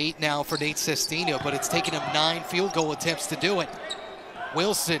 8 now for Nate Sestina, but it's taken him 9 field goal attempts to do it.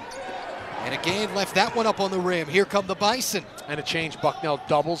 Wilson, and again left that one up on the rim. Here come the Bison. And a change, Bucknell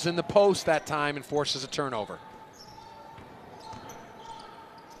doubles in the post that time and forces a turnover.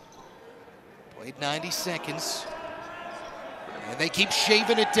 Played 90 seconds. And they keep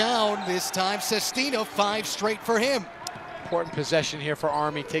shaving it down. This time Sestina, 5 straight for him. Important possession here for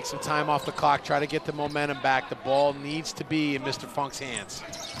Army. Take some time off the clock, try to get the momentum back. The ball needs to be in Mr. Funk's hands.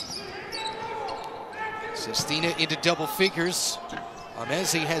 Sestina into double figures.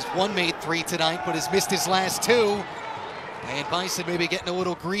 Armezi has 1 made 3 tonight, but has missed his last 2. And Bison maybe getting a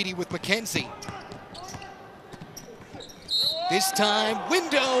little greedy with McKenzie. This time,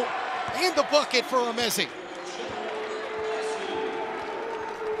 window, and the bucket for Armezi.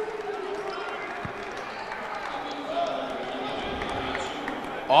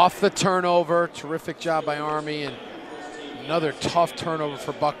 Off the turnover, terrific job by Army, and another tough turnover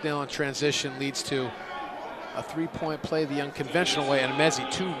for Bucknell in transition leads to a 3-point play the unconventional way, and Mezzi,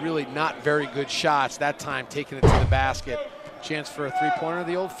 2 really not very good shots, that time taking it to the basket. Chance for a 3-pointer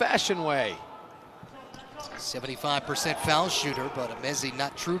the old-fashioned way. 75% foul shooter, but Mezzi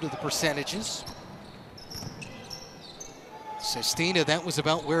not true to the percentages. Sestina, that was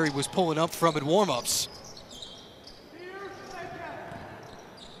about where he was pulling up from in warm-ups.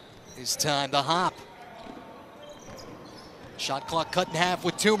 This time the hop. Shot clock cut in half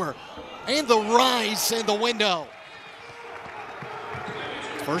with Toomer. And the rise and the window.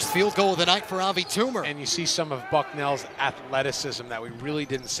 First field goal of the night for Avi Toomer. And you see some of Bucknell's athleticism that we really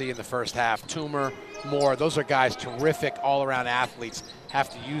didn't see in the first half. Toomer, Moore, those are guys, terrific all-around athletes. Have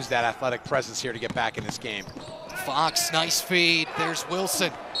to use that athletic presence here to get back in this game. Fox, nice feed. There's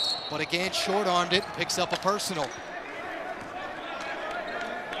Wilson. But again, short-armed it and picks up a personal.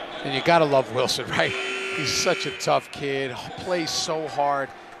 And you gotta love Wilson, right? He's such a tough kid, plays so hard,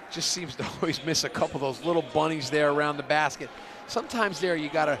 just seems to always miss a couple of those little bunnies there around the basket. Sometimes there you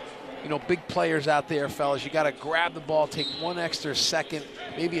gotta, big players out there, fellas, you gotta grab the ball, take 1 extra second,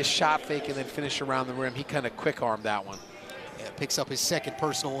 maybe a shot fake, and then finish around the rim. He kind of quick-armed that one. Yeah, picks up his second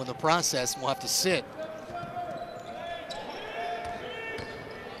personal in the process, and will have to sit.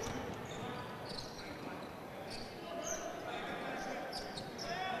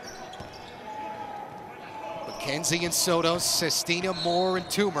 McKenzie and Sotos, Sestina, Moore, and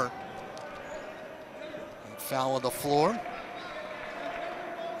Toomer. And foul on the floor.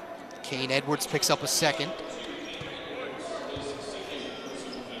 Kane Edwards picks up a second.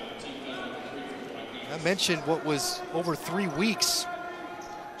 I mentioned what was over 3 weeks.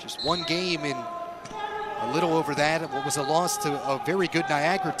 Just 1 game in a little over that. What was a loss to a very good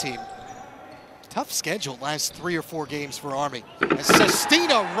Niagara team. Tough schedule last 3 or 4 games for Army. And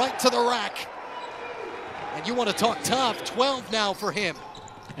Sestina right to the rack. And you want to talk tough, 12 now for him.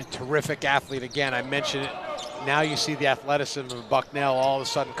 And terrific athlete again, I mentioned it. Now you see the athleticism of Bucknell all of a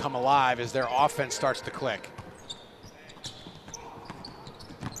sudden come alive as their offense starts to click.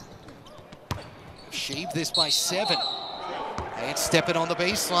 Shave this by 7. And stepping on the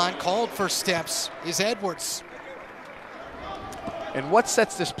baseline, called for steps is Edwards. And what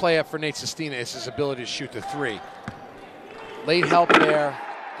sets this play up for Nate Sestina is his ability to shoot the three. Late help there,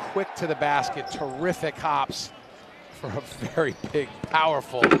 quick to the basket, terrific hops for a very big,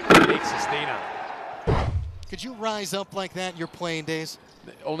 powerful Nate Sestina. Could you rise up like that in your playing days?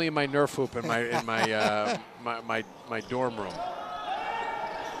 Only in my Nerf hoop in my dorm room.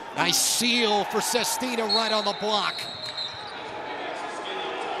 Nice seal for Sestina right on the block.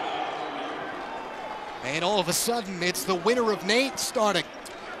 And all of a sudden, it's the winner of Nate starting.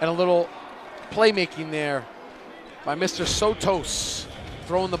 And a little playmaking there by Mr. Sotos,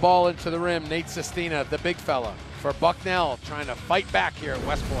 throwing the ball into the rim. Nate Sestina, the big fella, for Bucknell, trying to fight back here at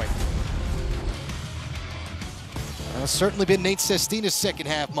West Point. Certainly been Nate Sestina's second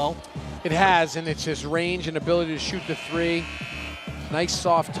half, Mo. It has, and it's his range and ability to shoot the three. Nice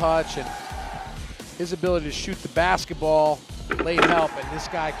soft touch, and his ability to shoot the basketball, late help, and this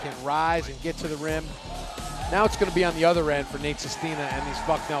guy can rise and get to the rim. Now it's going to be on the other end for Nate Sestina and these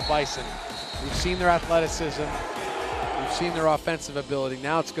Bucknell Bison. We've seen their athleticism. We've seen their offensive ability.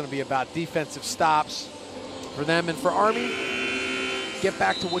 Now it's going to be about defensive stops for them. And for Army, get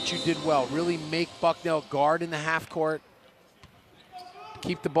back to what you did well. Really make Bucknell guard in the half court.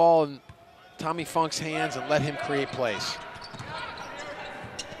 Keep the ball in Tommy Funk's hands and let him create plays.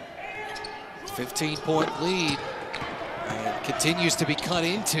 15-point lead and continues to be cut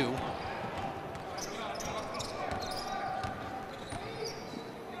into.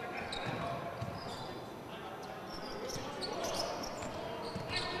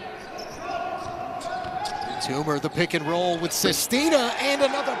 Toomer, the pick and roll with Sestina, and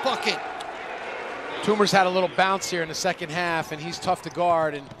another bucket. Toomer's had a little bounce here in the second half, and he's tough to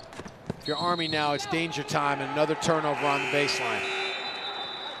guard. And if you're Army now, it's danger time, and another turnover on the baseline.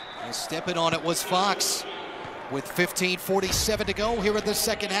 And stepping on it was Fox with 15:47 to go here in the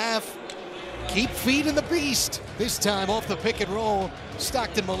second half. Keep feeding the beast. This time off the pick and roll,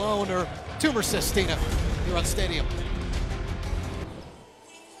 Stockton Malone or Toomer Sestina here on Stadium.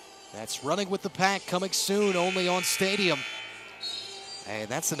 That's Running with the Pack coming soon, only on Stadium. And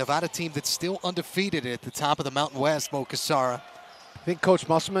that's the Nevada team that's still undefeated at the top of the Mountain West, Mo Cassara. Think Coach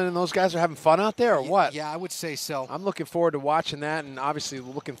Musselman and those guys are having fun out there, or what? Yeah, I would say so. I'm looking forward to watching that, and obviously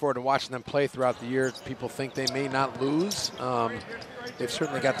looking forward to watching them play throughout the year. People think they may not lose. They've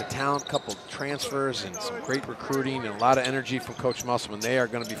certainly got the talent, couple transfers, and some great recruiting, and a lot of energy from Coach Musselman. They are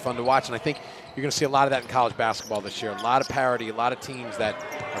going to be fun to watch, and I think you're going to see a lot of that in college basketball this year. A lot of parity, a lot of teams that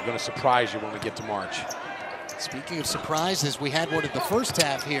are going to surprise you when we get to March. Speaking of surprises, we had one in the first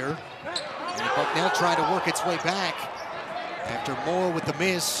half here. And Bucknell trying to work its way back after Moore with the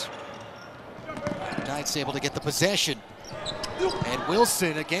miss. Knight's able to get the possession. And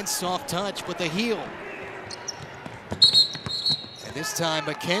Wilson again soft touch with the heel. And this time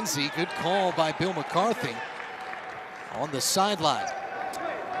McKenzie, good call by Bill McCarthy on the sideline.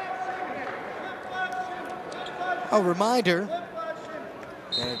 A reminder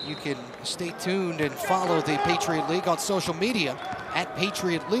that you can stay tuned and follow the Patriot League on social media at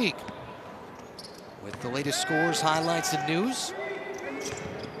Patriot League with the latest scores, highlights, and news.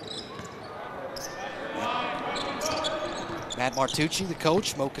 Matt Martucci, the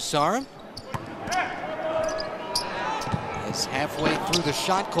coach, Mo Cassara, is halfway through the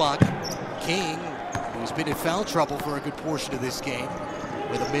shot clock. King, who's been in foul trouble for a good portion of this game,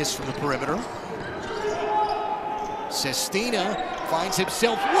 with a miss from the perimeter. Sestina finds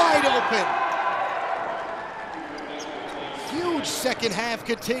himself wide open. Huge second half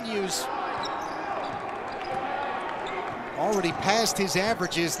continues. Already past his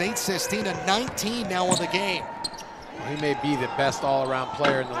averages. Nate Sestina, 19 now on the game. He may be the best all-around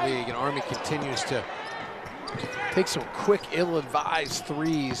player in the league, and Army continues to take some quick, ill-advised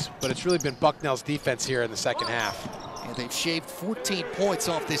threes, but it's really been Bucknell's defense here in the second half. And they've shaved 14 points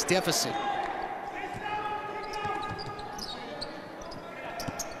off this deficit.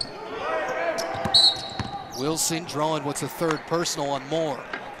 Wilson drawing what's a third personal on Moore.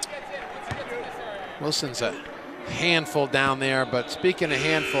 Wilson's a handful down there, but speaking of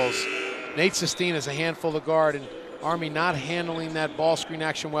handfuls, Nate Sestina is a handful to guard, and Army not handling that ball screen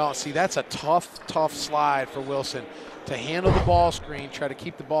action well. See, that's a tough, tough slide for Wilson to handle the ball screen, try to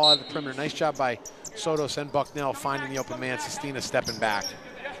keep the ball out of the perimeter. Nice job by Sotos and Bucknell finding the open man. Sestina stepping back.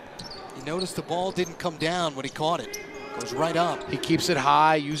 You notice the ball didn't come down when he caught it. Goes right up. He keeps it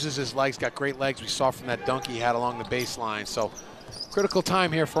high, uses his legs, got great legs. We saw from that dunk he had along the baseline. So critical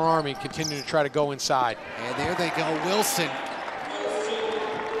time here for Army, continuing to try to go inside. And there they go, Wilson.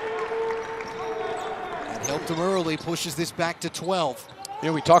 And helped him early, pushes this back to 12. You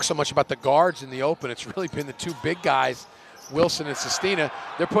know, we talk so much about the guards in the open. It's really been the two big guys, Wilson and Sestina.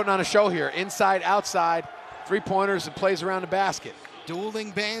 They're putting on a show here, inside, outside. three-pointers and plays around the basket.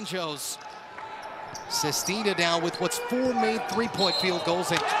 Dueling banjos. Sestina now with what's 4 made three-point field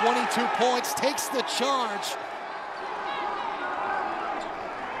goals and 22 points, takes the charge.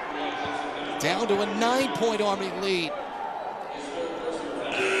 Down to a 9-point Army lead.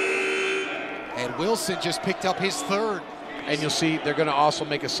 And Wilson just picked up his third. And you'll see they're going to also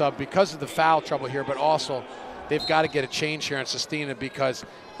make a sub because of the foul trouble here, but also they've got to get a change here on Sestina because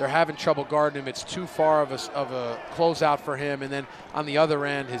they're having trouble guarding him. It's too far of a closeout for him. And then on the other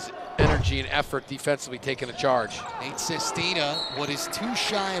end, his energy and effort defensively taking a charge. Nate Sestina, what is too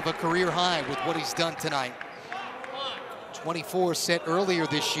shy of a career high with what he's done tonight. 24 set earlier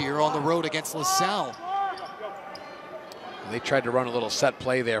this year on the road against LaSalle. They tried to run a little set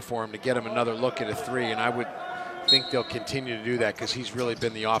play there for him to get him another look at a three, and I would think they'll continue to do that because he's really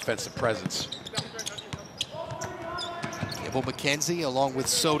been the offensive presence. Gable McKenzie along with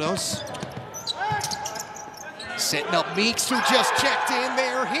Sotos. Setting up Meeks, who just checked in.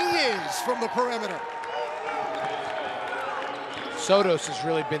 There he is from the perimeter. Sotos has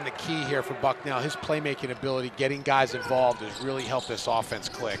really been the key here for Bucknell. His playmaking ability, getting guys involved, has really helped this offense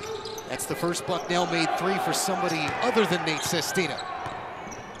click. That's the first Bucknell made three for somebody other than Nate Sestina.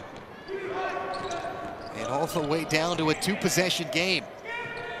 And all the way down to a two-possession game.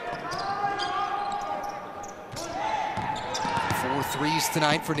 4 threes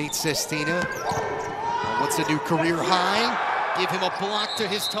tonight for Nate Sestina. What's a new career high? Give him a block to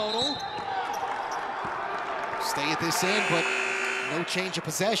his total. Stay at this end, but no change of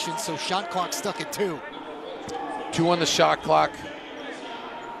possession, so shot clock stuck at 2. 2 on the shot clock.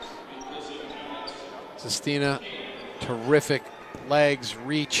 Sestina, terrific legs,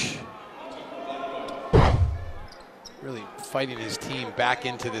 reach. Really fighting his team back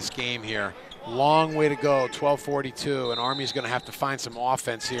into this game here. Long way to go, 12:42, and Army's gonna have to find some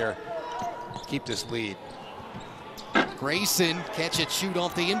offense here. Keep this lead. Grayson, catch it, shoot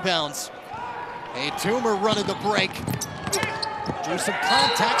off the inbounds. And Toomer running the break. Drew some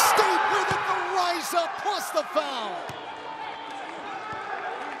contact, stayed with it, the rise up plus the foul.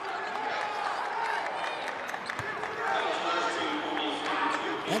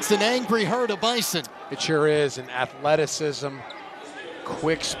 That's an angry herd of Bison. It sure is, and athleticism,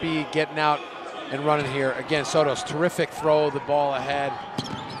 quick speed, getting out and running here. Again, Sotos, terrific throw, the ball ahead.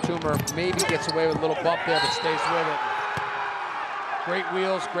 Toomer maybe gets away with a little bump there, but stays with it. Great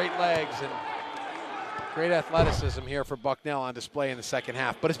wheels, great legs, and great athleticism here for Bucknell on display in the second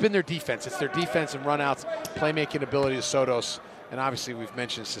half. But it's been their defense. It's their defense and runouts, playmaking ability to Sotos, and obviously we've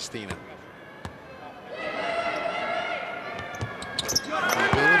mentioned Sestina.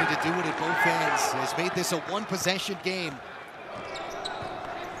 The ability to do it at both ends has made this a one-possession game.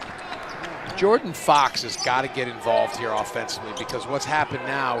 Jordan Fox has got to get involved here offensively because what's happened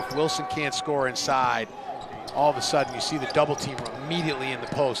now, if Wilson can't score inside, all of a sudden you see the double team immediately in the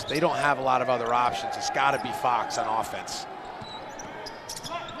post. They don't have a lot of other options. It's got to be Fox on offense.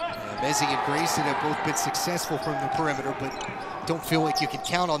 Mezzi and Grayson have both been successful from the perimeter, but don't feel like you can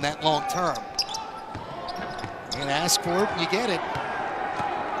count on that long term. And ask for it, and you get it.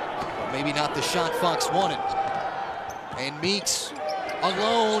 But maybe not the shot Fox wanted. And Meeks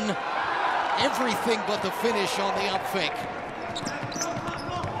alone, everything but the finish on the up fake.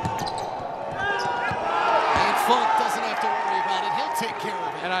 And Funk doesn't have to worry about it. He'll take care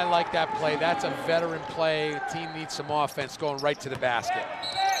of it. And I like that play. That's a veteran play. The team needs some offense going right to the basket.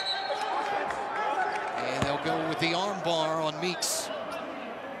 And they'll go with the arm bar on Meeks.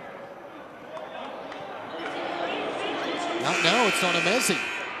 No, it's on a Mezzi.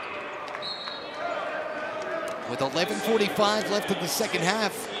 With 11:45 left in the second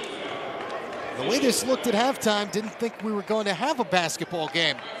half. The way this looked at halftime, didn't think we were going to have a basketball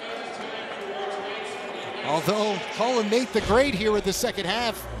game. Although, calling Nate the Great here in the second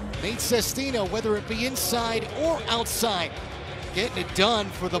half, Nate Sestina, whether it be inside or outside, getting it done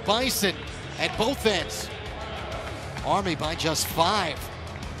for the Bison at both ends. Army by just 5.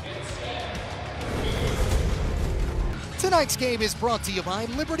 Tonight's game is brought to you by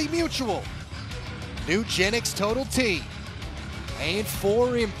Liberty Mutual, Nugenix Total T, and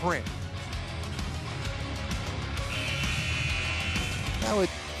 4 Imprint. Now,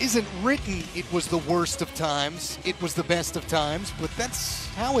 it isn't written it was the worst of times, it was the best of times, but that's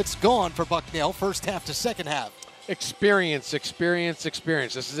how it's gone for Bucknell first half to second half. Experience, experience,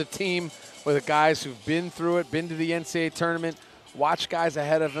 experience. This is a team with the guys who've been through it, been to the NCAA tournament, watched guys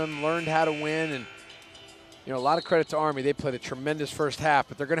ahead of them, learned how to win, and you know, a lot of credit to Army. They played a tremendous first half,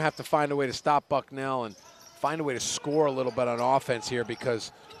 but they're going to have to find a way to stop Bucknell and find a way to score a little bit on offense here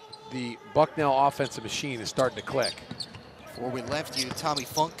because the Bucknell offensive machine is starting to click. Before we left you, Tommy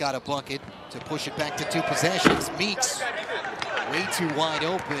Funk got a bucket to push it back to 2 possessions. Meeks way too wide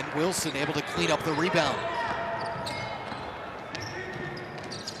open. Wilson able to clean up the rebound.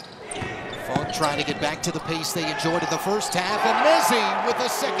 Funk trying to get back to the pace they enjoyed in the first half, and Mezzi with a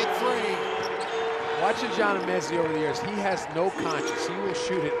second three. Watching John Mezzi over the years, he has no conscience. He will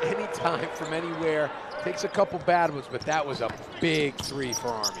shoot at any time from anywhere. Takes a couple bad ones, but that was a big three for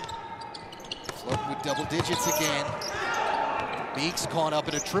Army. Flirting with double digits again. Meeks caught up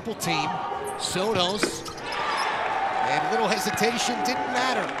in a triple team. Sotos, and a little hesitation, didn't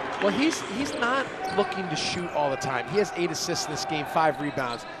matter. Well, he's not looking to shoot all the time. He has 8 assists in this game, 5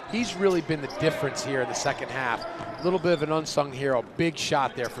 rebounds. He's really been the difference here in the second half. A little bit of an unsung hero. Big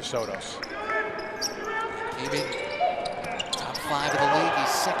shot there for Sotos. Came in top 5 of the league. He's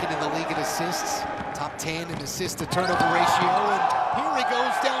second in the league in assists. Top 10 in assist to turnover ratio. And here he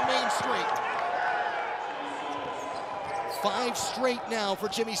goes down Main Street. 5 straight now for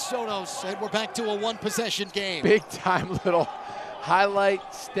Jimmy Sotos, and we're back to a 1-possession game. Big time little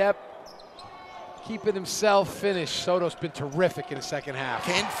highlight step, keeping himself finished. Sotos been terrific in the second half.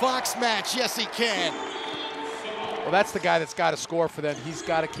 Can Fox match? Yes, he can. Well, that's the guy that's got to score for them. He's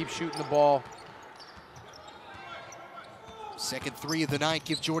got to keep shooting the ball. Second three of the night,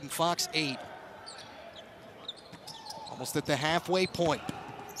 give Jordan Fox 8. Almost at the halfway point.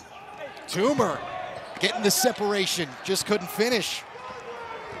 Toomer getting the separation, just couldn't finish.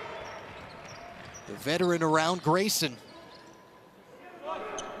 The veteran around Grayson.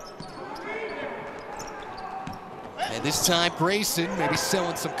 And this time Grayson maybe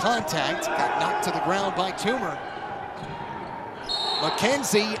selling some contact, got knocked to the ground by Toomer.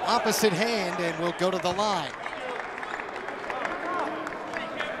 McKenzie opposite hand and will go to the line.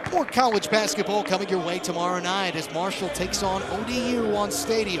 More college basketball coming your way tomorrow night as Marshall takes on ODU on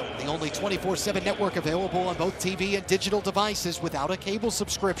Stadium, the only 24/7 network available on both TV and digital devices without a cable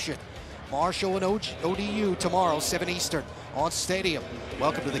subscription. Marshall and ODU tomorrow, 7 Eastern, on Stadium.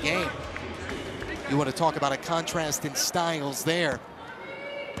 Welcome to the game. You want to talk about a contrast in styles there.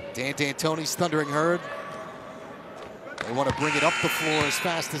 Dan D'Antoni's Thundering Herd. They want to bring it up the floor as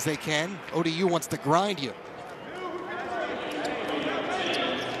fast as they can. ODU wants to grind you.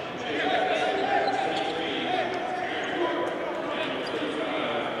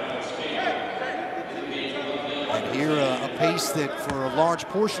 Here, a pace that for a large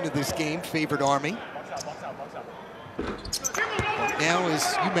portion of this game favored Army. But now,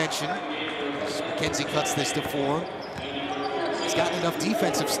 as you mentioned, as McKenzie cuts this to 4, he's gotten enough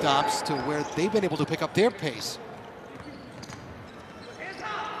defensive stops to where they've been able to pick up their pace.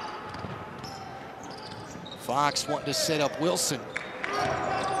 Fox wanting to set up Wilson.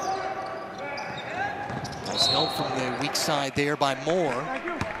 Nice help from the weak side there by Moore.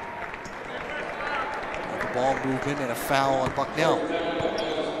 Ball movement and a foul on Bucknell.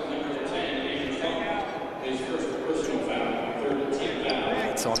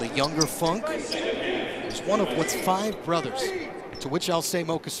 It's on the younger Funk. He's one of what's 5 brothers, to which I'll say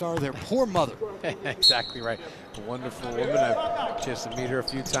Mokasar, their poor mother. Exactly right. A wonderful woman. I've had a chance to meet her a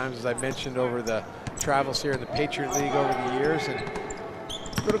few times, as I mentioned, over the travels here in the Patriot League over the years. And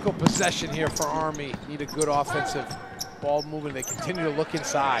critical possession here for Army. Need a good offensive ball movement. They continue to look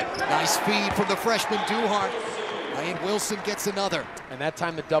inside. Nice feed from the freshman Duhart. And Wilson gets another. And that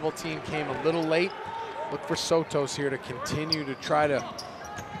time the double team came a little late. Look for Sotos here to continue to try to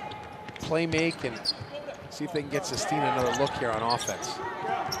play make and see if they can get Sistine another look here on offense.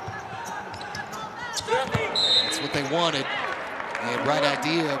 That's what they wanted. They had right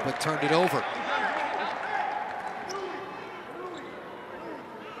idea, but turned it over.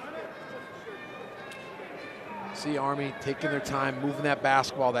 See Army taking their time, moving that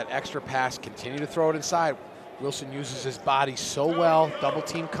basketball, that extra pass, continue to throw it inside. Wilson uses his body so well. Double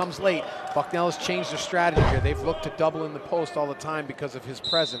team comes late. Bucknell has changed their strategy here. They've looked to double in the post all the time because of his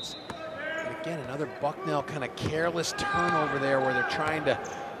presence. And again, another Bucknell kind of careless turnover there where they're trying to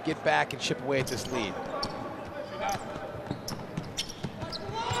get back and chip away at this lead.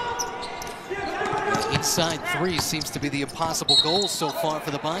 Inside 3 seems to be the impossible goal so far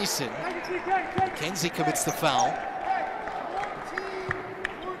for the Bison. McKenzie commits the foul.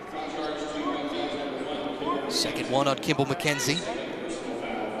 Second one on Kimball McKenzie.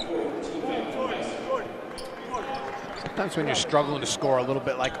 Sometimes when you're struggling to score a little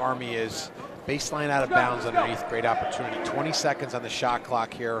bit like Army is, baseline out of bounds underneath, great opportunity. 20 seconds on the shot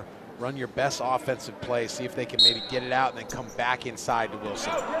clock here. Run your best offensive play, see if they can maybe get it out and then come back inside to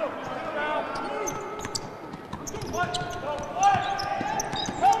Wilson.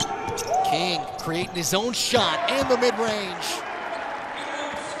 King creating his own shot and the mid-range.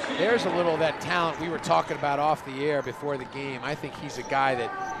 There's a little of that talent we were talking about off the air before the game. I think he's a guy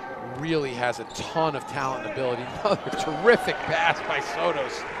that really has a ton of talent and ability. Another terrific pass by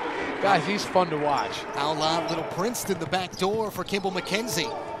Sotos. Guys, he's fun to watch. Foul line, little Princeton, the back door for Kimball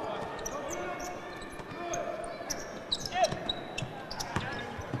McKenzie.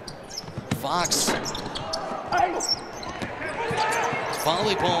 Fox.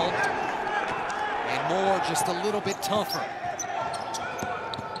 Volleyball. And Moore just a little bit tougher.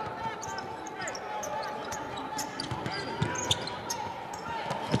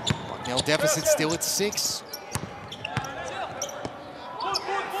 Bucknell deficit still at 6.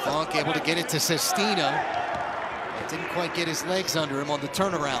 Funk able to get it to Sestina. Didn't quite get his legs under him on the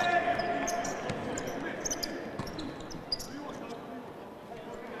turnaround.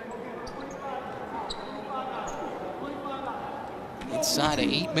 Inside of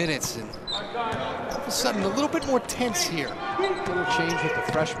 8 minutes, and all of a sudden a little bit more tense here. A little change with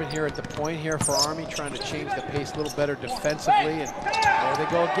the freshman here at the point here for Army, trying to change the pace a little better defensively. And there they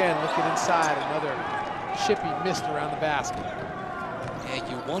go again, looking inside. Another chippy missed around the basket. Yeah,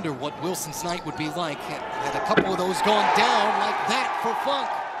 you wonder what Wilson's night would be like. Had a couple of those gone down like that for Funk.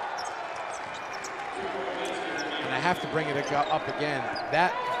 And I have to bring it up again.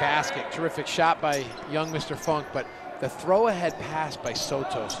 That basket, terrific shot by young Mr. Funk, but the throw-ahead pass by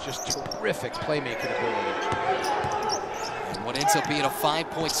Sotos, just terrific playmaking ability. And what ends up being a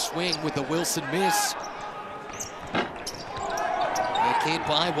 5-point swing with the Wilson miss. They can't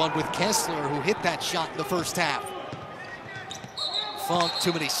buy one with Kessler, who hit that shot in the first half. Funk,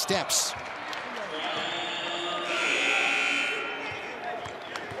 too many steps.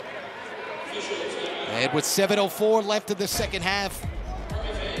 And with 7:04 left in the second half,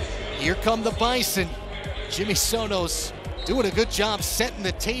 here come the Bison. Jimmy Sonos doing a good job setting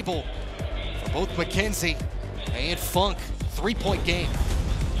the table for both McKenzie and Funk. 3-point game.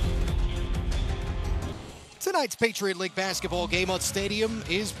 Tonight's Patriot League basketball game on Stadium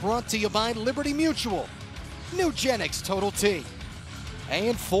is brought to you by Liberty Mutual, Nugenix Total T,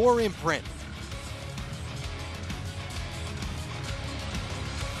 and 4 Imprint.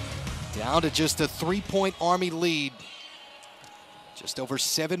 Down to just a 3-point Army lead. Just over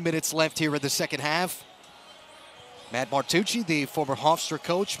 7 minutes left here in the second half. Matt Martucci, the former Hofstra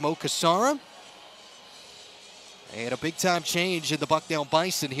coach, Mo Cassara. And a big-time change in the Bucknell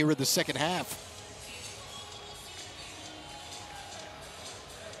Bison here in the second half.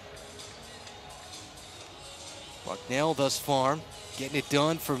 Bucknell thus far getting it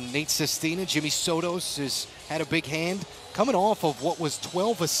done from Nate Sestina. Jimmy Sotos has had a big hand, coming off of what was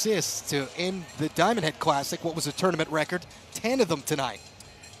 12 assists to end the Diamond Head Classic, what was a tournament record, 10 of them tonight.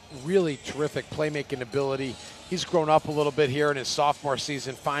 Really terrific playmaking ability. He's grown up a little bit here in his sophomore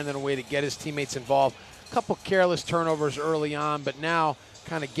season, finding a way to get his teammates involved. A couple careless turnovers early on, but now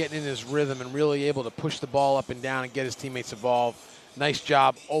kind of getting in his rhythm and really able to push the ball up and down and get his teammates involved. Nice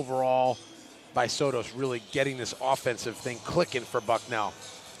job overall by Sotos, really getting this offensive thing clicking for Bucknell.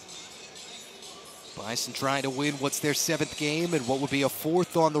 Bison trying to win what's their 7th game and what would be a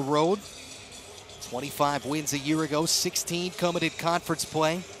 4th on the road. 25 wins a year ago, 16 coming in conference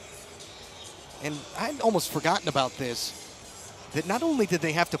play. And I'd almost forgotten about this, that not only did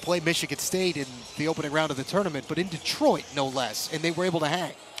they have to play Michigan State in the opening round of the tournament, but in Detroit, no less, and they were able to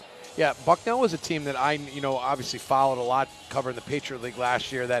hang. Yeah, Bucknell was a team that I, obviously followed a lot covering the Patriot League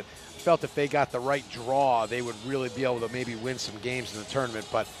last year, that felt if they got the right draw, they would really be able to maybe win some games in the tournament.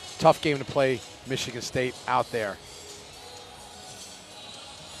 But tough game to play Michigan State out there.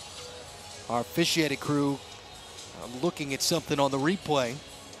 Our officiating crew looking at something on the replay.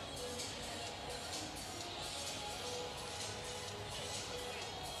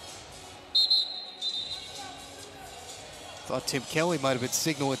 Thought Tim Kelly might have been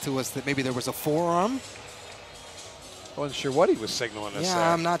signaling to us that maybe there was a forearm. I wasn't sure what he was signaling us there.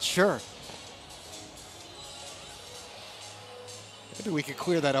 I'm not sure. Maybe we could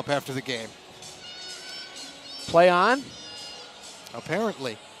clear that up after the game. Play on?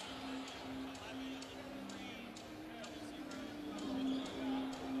 Apparently.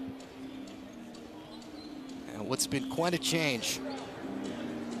 And what's been quite a change.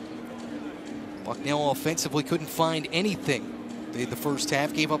 Bucknell offensively couldn't find anything in the first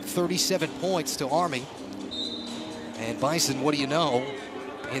half, gave up 37 points to Army. And Bison, what do you know,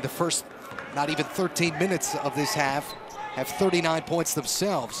 in the first not even 13 minutes of this half, have 39 points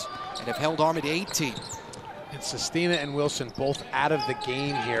themselves and have held Army to 18. And Sestina and Wilson both out of the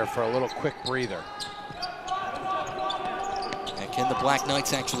game here for a little quick breather. And can the Black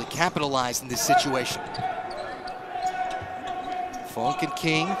Knights actually capitalize in this situation? Funk and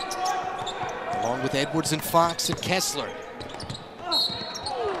King, along with Edwards and Fox and Kessler.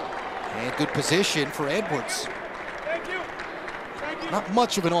 And good position for Edwards. Not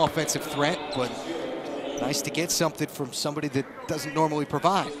much of an offensive threat, but nice to get something from somebody that doesn't normally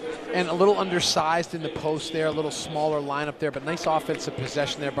provide. And a little undersized in the post there, a little smaller lineup there, but nice offensive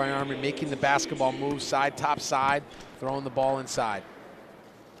possession there by Army, making the basketball move side, top side, throwing the ball inside.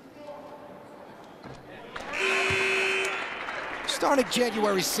 Starting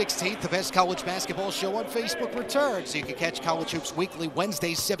January 16th, the best college basketball show on Facebook returns. You can catch College Hoops Weekly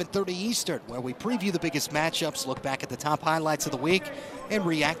Wednesdays, 7:30 Eastern, where we preview the biggest matchups, look back at the top highlights of the week, and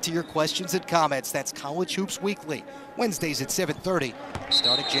react to your questions and comments. That's College Hoops Weekly, Wednesdays at 7:30,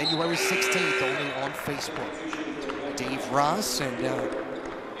 starting January 16th, only on Facebook. Dave Ross and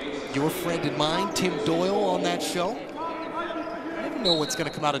your friend and mine, Tim Doyle, on that show. I never know what's going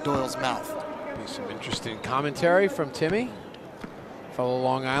to come out of Doyle's mouth. Be some interesting commentary from Timmy. Fellow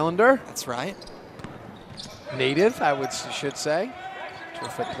Long Islander. That's right. Native, I should say.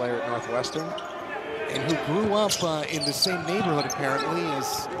 Terrific player at Northwestern. And who grew up in the same neighborhood, apparently,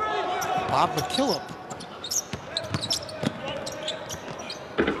 as Bob McKillop.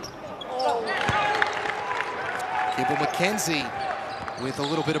 Kimball McKenzie with a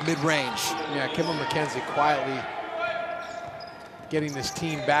little bit of mid-range. Yeah, Kimball McKenzie quietly getting this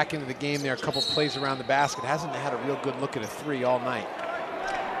team back into the game there. A couple plays around the basket. Hasn't had a real good look at a three all night.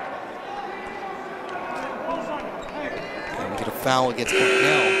 And we get a foul against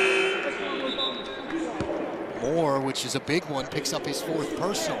Bucknell. Moore, which is a big one, picks up his 4th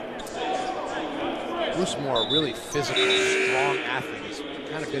personal. Bruce Moore, really physical, strong athlete. He's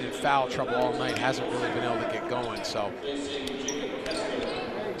kind of been in foul trouble all night. Hasn't really been able to get going, so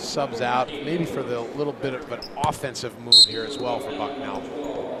subs out, maybe for the little bit of an offensive move here as well for Bucknell.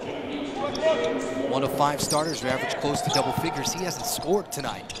 1 of 5 starters who average close to double figures. He hasn't scored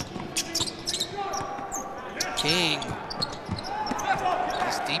tonight. King.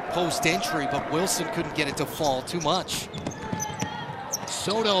 Nice deep post entry, but Wilson couldn't get it to fall too much.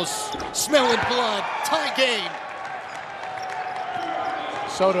 Sotos smelling blood, tie game.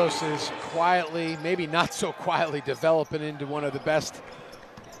 Sotos is quietly, maybe not so quietly, developing into one of the best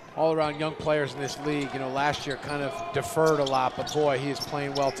all-around young players in this league. You know, last year kind of deferred a lot, but boy, he is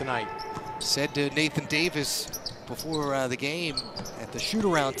playing well tonight. Said to Nathan Davis before the game at the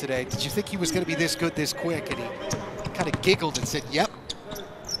shoot-around today, did you think he was going to be this good this quick? And he kind of giggled and said, yep.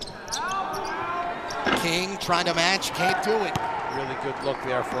 King trying to match, can't do it. Really good look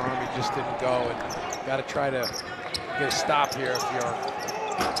there for Army, just didn't go. And got to try to get a stop here if you're...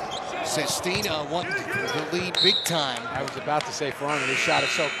 Sestina wanting to lead big time. I was about to say for Army, they shot it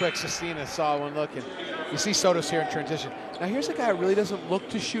so quick. Sestina saw one look, and you see Sotos here in transition. Now here's a guy who really doesn't look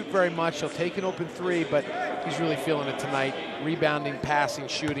to shoot very much. He'll take an open three, but he's really feeling it tonight. Rebounding, passing,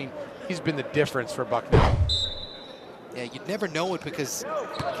 shooting. He's been the difference for Bucknell. Yeah, you'd never know it because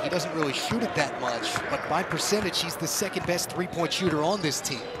he doesn't really shoot it that much, but by percentage, he's the 2nd best three-point shooter on this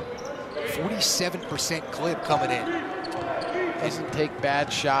team. 47% clip coming in. Doesn't take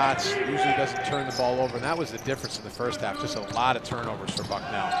bad shots, usually doesn't turn the ball over, and that was the difference in the first half. Just a lot of turnovers for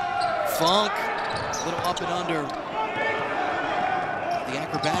Bucknell. Funk, a little up and under. The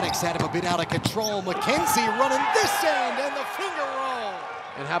acrobatics had him a bit out of control. McKenzie running this end, and the finger roll.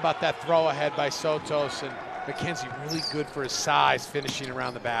 And how about that throw ahead by Sotos, and McKenzie really good for his size, finishing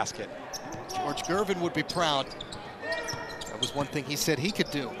around the basket. George Gervin would be proud. That was one thing he said he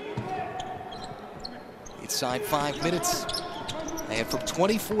could do. Inside 5 minutes. And from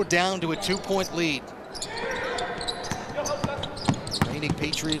 24 down to a 2-point lead. Reigning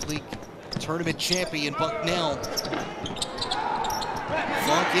Patriot League tournament champion Bucknell.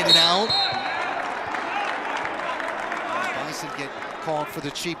 Funk in and out. Bison get called for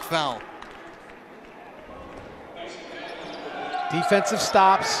the cheap foul. Defensive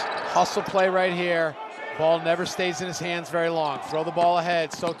stops, hustle play right here. Ball never stays in his hands very long. Throw the ball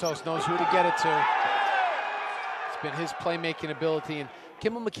ahead. Sotos knows who to get it to. Been his playmaking ability. And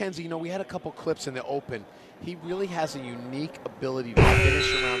Kimball McKenzie, you know, we had a couple clips in the open. He really has a unique ability to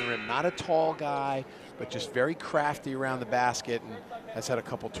finish around the rim. Not a tall guy, but just very crafty around the basket, and has had a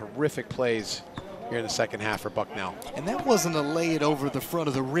couple terrific plays here in the second half for Bucknell. And that wasn't a lay it over the front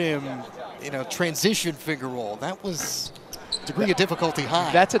of the rim, you know, transition finger roll. That was degree of difficulty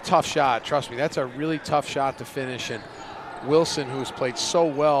high. That's a tough shot, trust me. That's a really tough shot to finish. And Wilson, who's played so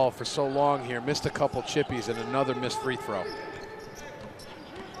well for so long here, missed a couple chippies and another missed free throw.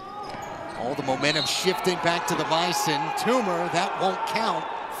 All the momentum shifting back to the Bison. Toomer, that won't count.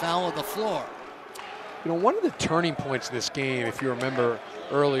 Foul on the floor. You know, one of the turning points in this game, if you remember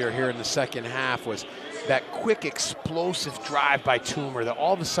earlier here in the second half, was that quick, explosive drive by Toomer that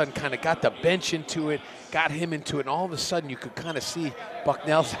all of a sudden kind of got the bench into it, got him into it, and all of a sudden you could kind of see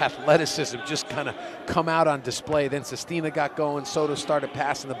Bucknell's athleticism just kind of come out on display. Then Sestina got going, Soto started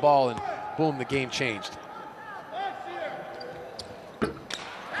passing the ball, and boom, the game changed.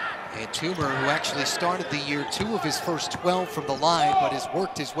 And Toomer, who actually started the year 2 of his first 12 from the line, but has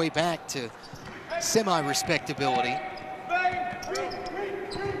worked his way back to semi-respectability.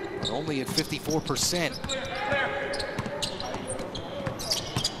 But only at 54%.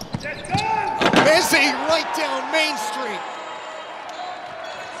 Messi right down Main Street.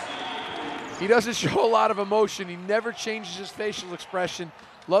 He doesn't show a lot of emotion. He never changes his facial expression.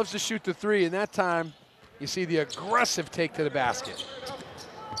 Loves to shoot the three, and that time you see the aggressive take to the basket.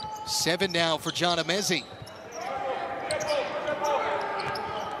 7 now for John Messi.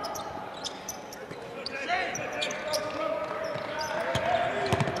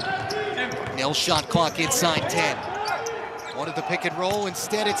 Bucknell shot clock inside 10. Wanted the pick and roll.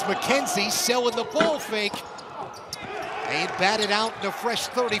 Instead, it's McKenzie selling the ball fake. And batted out in a fresh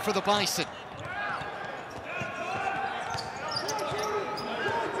 30 for the Bison.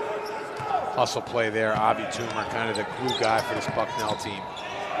 Hustle play there. Avi Toomer, kind of the glue guy for this Bucknell team.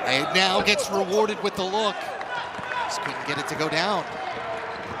 And now gets rewarded with the look. Just couldn't get it to go down.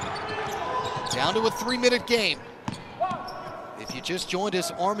 Down to a 3-minute game. If you just joined us,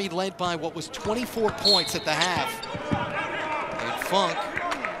 Army led by what was 24 points at the half. And Funk,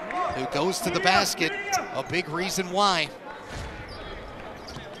 who goes to the basket, a big reason why.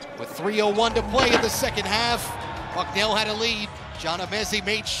 With 3:01 to play in the second half, Bucknell had a lead. John Messi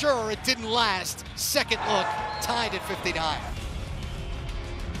made sure it didn't last. Second look, tied at 59.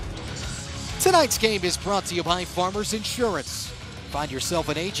 Tonight's game is brought to you by Farmers Insurance. Find yourself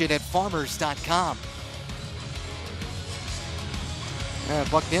an agent at farmers.com.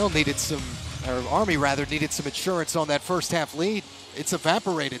 Bucknell needed some, or Army rather, needed some insurance on that first half lead. It's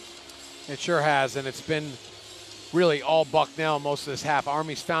evaporated. It sure has, and it's been really all Bucknell most of this half.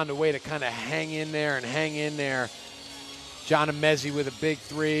 Army's found a way to kind of hang in there and hang in there. John Messi with a big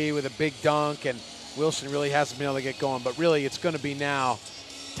three, with a big dunk, and Wilson really hasn't been able to get going. But really, it's going to be now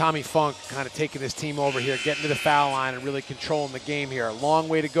Tommy Funk kind of taking this team over here, getting to the foul line and really controlling the game here. A long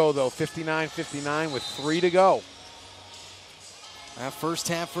way to go, though, 59-59 with 3 to go. That first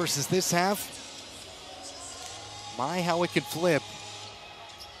half versus this half, my, how it can flip.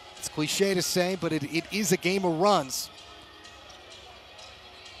 It's cliche to say, but it is a game of runs.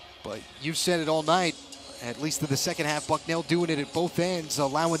 But you've said it all night, at least in the second half, Bucknell doing it at both ends,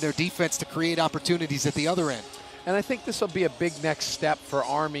 allowing their defense to create opportunities at the other end. And I think this will be a big next step for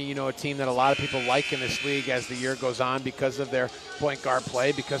Army, you know, a team that a lot of people like in this league as the year goes on because of their point guard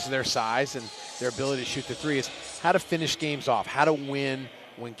play, because of their size and their ability to shoot the three, is how to finish games off, how to win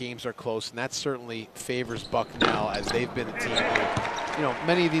when games are close. And that certainly favors Bucknell, as they've been a team who, you know,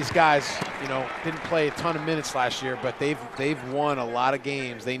 many of these guys, you know, didn't play a ton of minutes last year, but they've won a lot of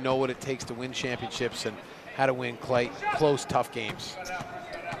games. They know what it takes to win championships and how to win close, tough games.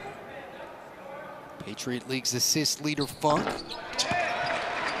 Patriot League's assist leader Funk,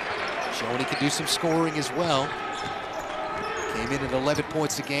 showing he can do some scoring as well. Came in at 11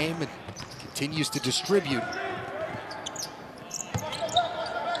 points a game and continues to distribute.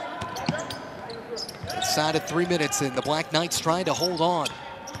 Inside of 3 minutes, and the Black Knights trying to hold on.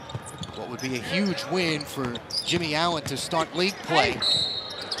 What would be a huge win for Jimmy Allen to start league play.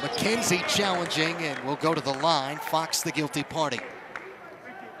 McKenzie challenging, and will go to the line. Fox the guilty party.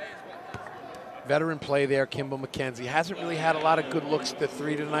 Veteran play there, Kimball McKenzie. Hasn't really had a lot of good looks at the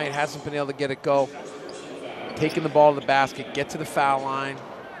three tonight. Hasn't been able to get it go. Taking the ball to the basket, get to the foul line,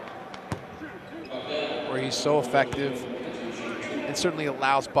 where he's so effective, and certainly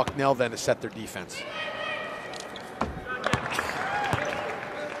allows Bucknell then to set their defense.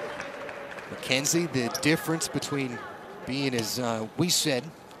 McKenzie, the difference between being, as we said,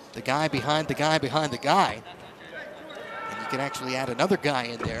 the guy behind the guy behind the guy. And you can actually add another guy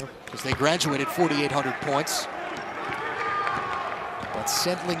in there because they graduated 4,800 points. But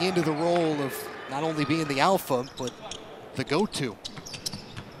settling into the role of not only being the alpha, but the go-to.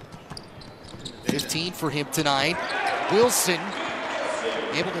 15 for him tonight. Wilson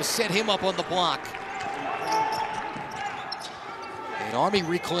able to set him up on the block. And Army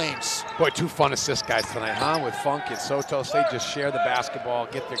reclaims. Boy, 2 fun assist guys tonight, huh? With Funk and Sotos, they just share the basketball,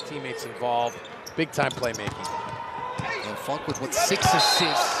 get their teammates involved. Big time playmaking. And Funk with 6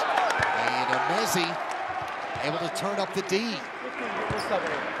 assists. And Messi able to turn up the D.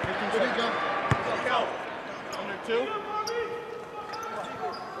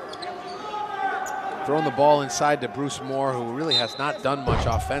 throwing the ball inside to Bruce Moore, who really has not done much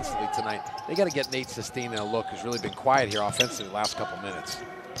offensively tonight. They got to get Nate Sestina a look, who's really been quiet here offensively the last couple minutes.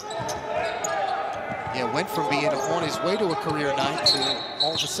 Yeah, went from being on his way to a career night to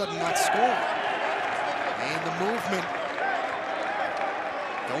all of a sudden not scoring. And the movement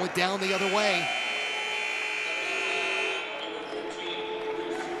going down the other way.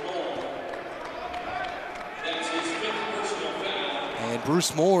 And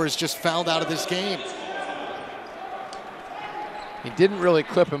Bruce Moore is just fouled out of this game. He didn't really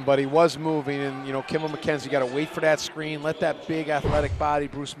clip him, but he was moving, and you know, Kimball McKenzie got to wait for that screen, let that big athletic body,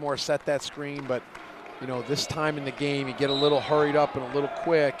 Bruce Moore, set that screen. But you know, this time in the game, you get a little hurried up and a little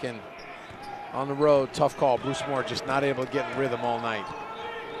quick, and on the road, tough call. Bruce Moore just not able to get in rhythm all night.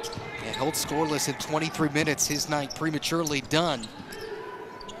 And held scoreless in 23 minutes, his night prematurely done.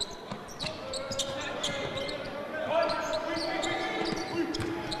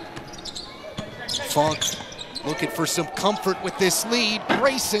 Funk looking for some comfort with this lead.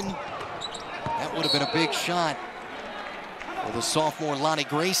 Grayson, that would have been a big shot for the sophomore Lonnie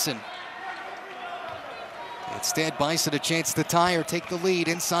Grayson. Instead, Bison a chance to tie or take the lead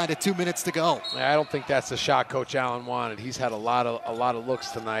inside of 2 minutes to go. I don't think that's the shot Coach Allen wanted. He's had a lot of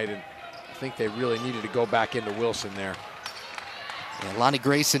looks tonight, and I think they really needed to go back into Wilson there. Yeah, Lonnie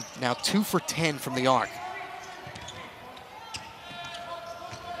Grayson now 2 for 10 from the arc.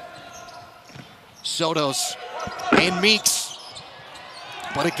 Sotos and Meeks.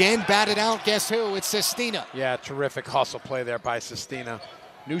 But again, batted out. Guess who? It's Sestina. Yeah, terrific hustle play there by Sestina.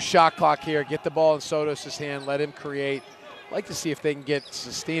 New shot clock here. Get the ball in Sotos' hand. Let him create. I'd like to see if they can get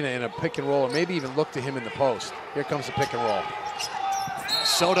Sestina in a pick and roll, or maybe even look to him in the post. Here comes the pick and roll.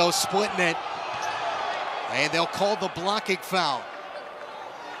 Soto splitting it. And they'll call the blocking foul.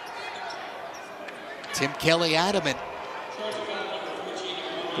 Tim Kelly adamant.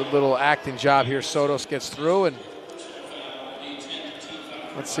 Good little acting job here. Sotos gets through, and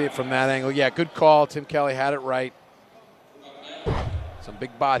let's see it from that angle. Yeah, good call. Tim Kelly had it right. Some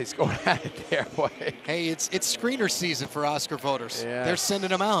big bodies going at it there, boy. Hey, it's screener season for Oscar voters. Yeah. They're sending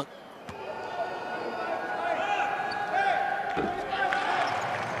them out.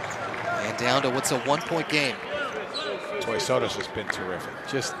 And down to what's a 1-point game. Boy, Sotos has been terrific.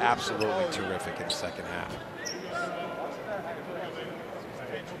 Just absolutely terrific in the second half.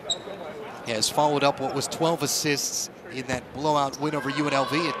 He has followed up what was 12 assists in that blowout win over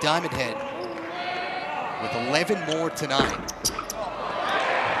UNLV at Diamond Head with 11 more tonight.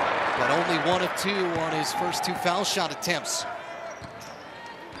 But only 1 of 2 on his first 2 foul shot attempts.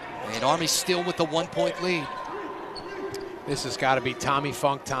 And Army still with the 1-point lead. This has got to be Tommy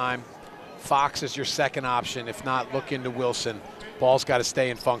Funk time. Fox is your second option. If not, look into Wilson. Ball's got to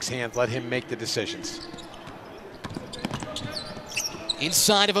stay in Funk's hands. Let him make the decisions.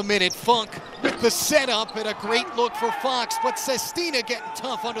 Inside of a minute, Funk with the setup and a great look for Fox, but Sestina getting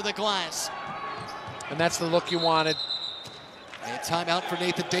tough under the glass. And that's the look you wanted. And timeout for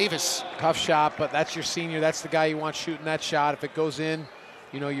Nathan Davis. Tough shot, but that's your senior. That's the guy you want shooting that shot. If it goes in,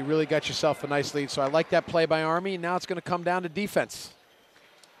 you know, you really got yourself a nice lead. So I like that play by Army. Now it's going to come down to defense.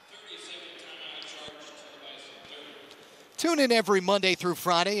 Tune in every Monday through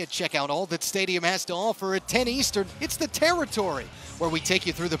Friday and check out all that Stadium has to offer at 10 Eastern. It's The Territory, where we take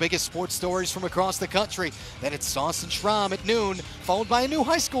you through the biggest sports stories from across the country. Then it's Sauce and Schramm at noon, followed by a new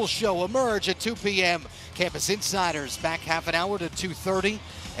high school show, Emerge, at 2 p.m. Campus Insiders back half an hour to 2:30.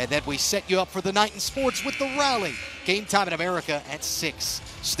 And then we set you up for the night in sports with The Rally. Game Time in America at 6.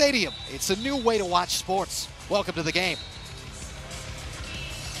 Stadium, it's a new way to watch sports. Welcome to the game.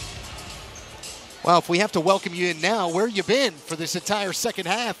 Well, if we have to welcome you in now, where you been for this entire second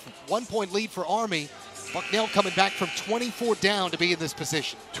half? 1-point lead for Army. Bucknell coming back from 24 down to be in this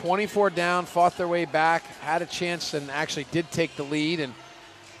position. 24 down, fought their way back, had a chance and actually did take the lead. And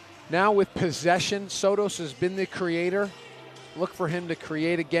now with possession, Sotos has been the creator. Look for him to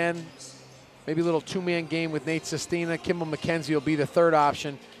create again. Maybe a little 2-man game with Nate Sestina. Kimball McKenzie will be the third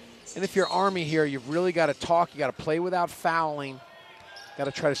option. And if you're Army here, you've really got to talk. You got to play without fouling. Got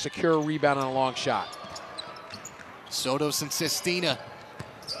to try to secure a rebound on a long shot. Sotos and Sestina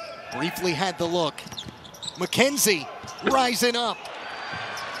briefly had the look. McKenzie rising up.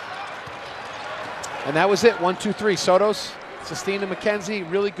 And that was it, 1, 2, 3. Sotos, Sestina, McKenzie,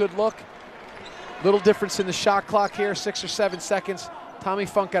 really good look. Little difference in the shot clock here, 6 or 7 seconds. Tommy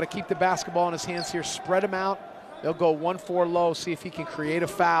Funk got to keep the basketball in his hands here, spread him out. They'll go 1-4 low, see if he can create a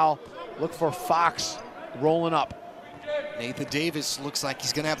foul. Look for Fox rolling up. Nathan Davis looks like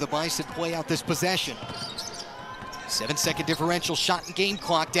he's going to have the Bison play out this possession. 7-second differential, shot and game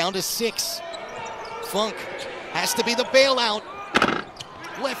clock down to 6. Funk has to be the bailout.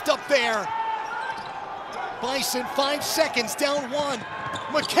 Left up there. Bison, 5 seconds, down 1.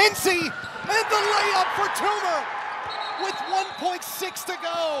 McKenzie, and the layup for Toomer with 1.6 to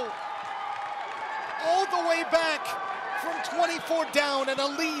go. All the way back from 24 down and a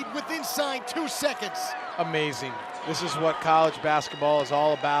lead with inside 2 seconds. Amazing. This is what college basketball is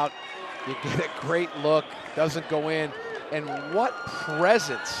all about. You get a great look, doesn't go in. And what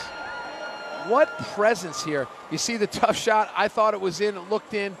presence. What presence here. You see the tough shot. I thought it was in, it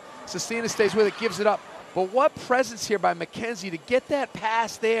looked in. Sestina stays with it, gives it up. But what presence here by McKenzie to get that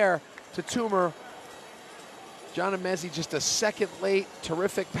pass there to Toomer. John Amezi just a second late.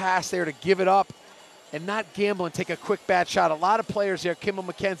 Terrific pass there to give it up and not gamble and take a quick bad shot. A lot of players there, Kimball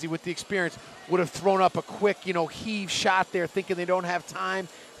McKenzie with the experience, would have thrown up a quick, heave shot there thinking they don't have time.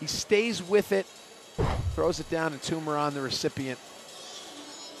 He stays with it, throws it down, and Toomer on the recipient.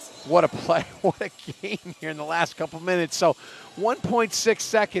 What a play, what a game here in the last couple minutes. So 1.6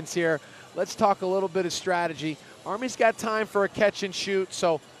 seconds here. Let's talk a little bit of strategy. Army's got time for a catch and shoot,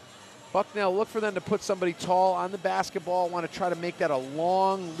 so Bucknell, look for them to put somebody tall on the basketball. Want to try to make that a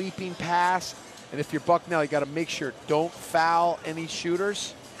long leaping pass. And if you're Bucknell, you got to make sure don't foul any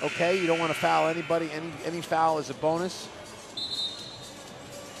shooters. Okay, you don't want to foul anybody. Any foul is a bonus.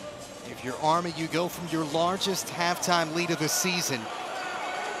 If you're Army, you go from your largest halftime lead of the season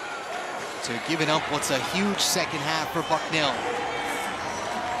to giving up what's a huge second half for Bucknell.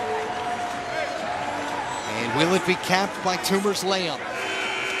 And will it be capped by Toomer's layup?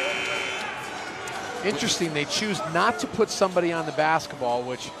 Interesting, they choose not to put somebody on the basketball,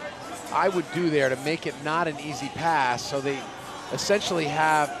 which I would do there to make it not an easy pass. So they essentially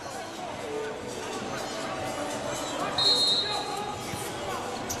have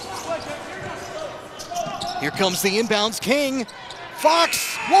here comes the inbounds king.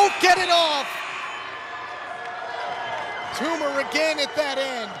 Fox won't get it off. Toomer again at that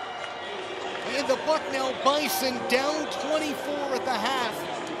end. And the Bucknell Bison down 24 at the half.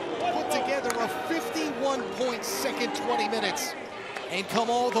 Put together a 51-point second 20 minutes and come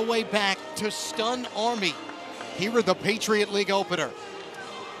all the way back to stun Army here at the Patriot League opener.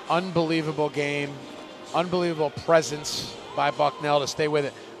 Unbelievable game, unbelievable presence by Bucknell to stay with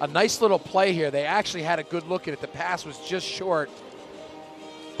it. A nice little play here. They actually had a good look at it. The pass was just short.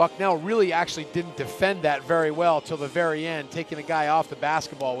 Bucknell really actually didn't defend that very well till the very end, taking a guy off the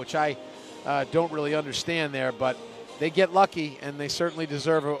basketball, which I don't really understand there, but they get lucky, and they certainly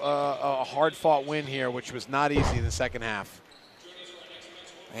deserve a hard-fought win here, which was not easy in the second half.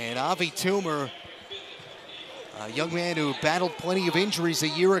 And Avi Toomer, a young man who battled plenty of injuries a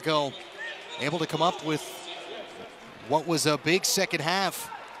year ago, able to come up with what was a big second half,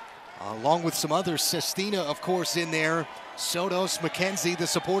 along with some others. Sestina, of course, in there. Sotos, McKenzie, the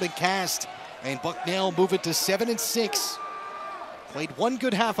supporting cast. And Bucknell move it to 7-6. Played one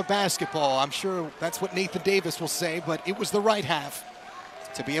good half of basketball. I'm sure that's what Nathan Davis will say, but it was the right half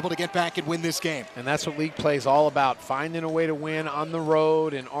to be able to get back and win this game. And that's what league play is all about, finding a way to win on the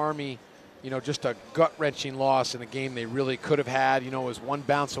road. And Army, just a gut-wrenching loss in a game they really could have had. It was one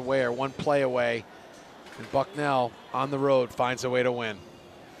bounce away or one play away. And Bucknell on the road finds a way to win.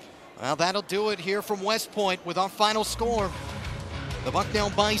 Well, that'll do it here from West Point with our final score. The Bucknell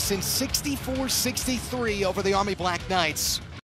Bison 64-63 over the Army Black Knights.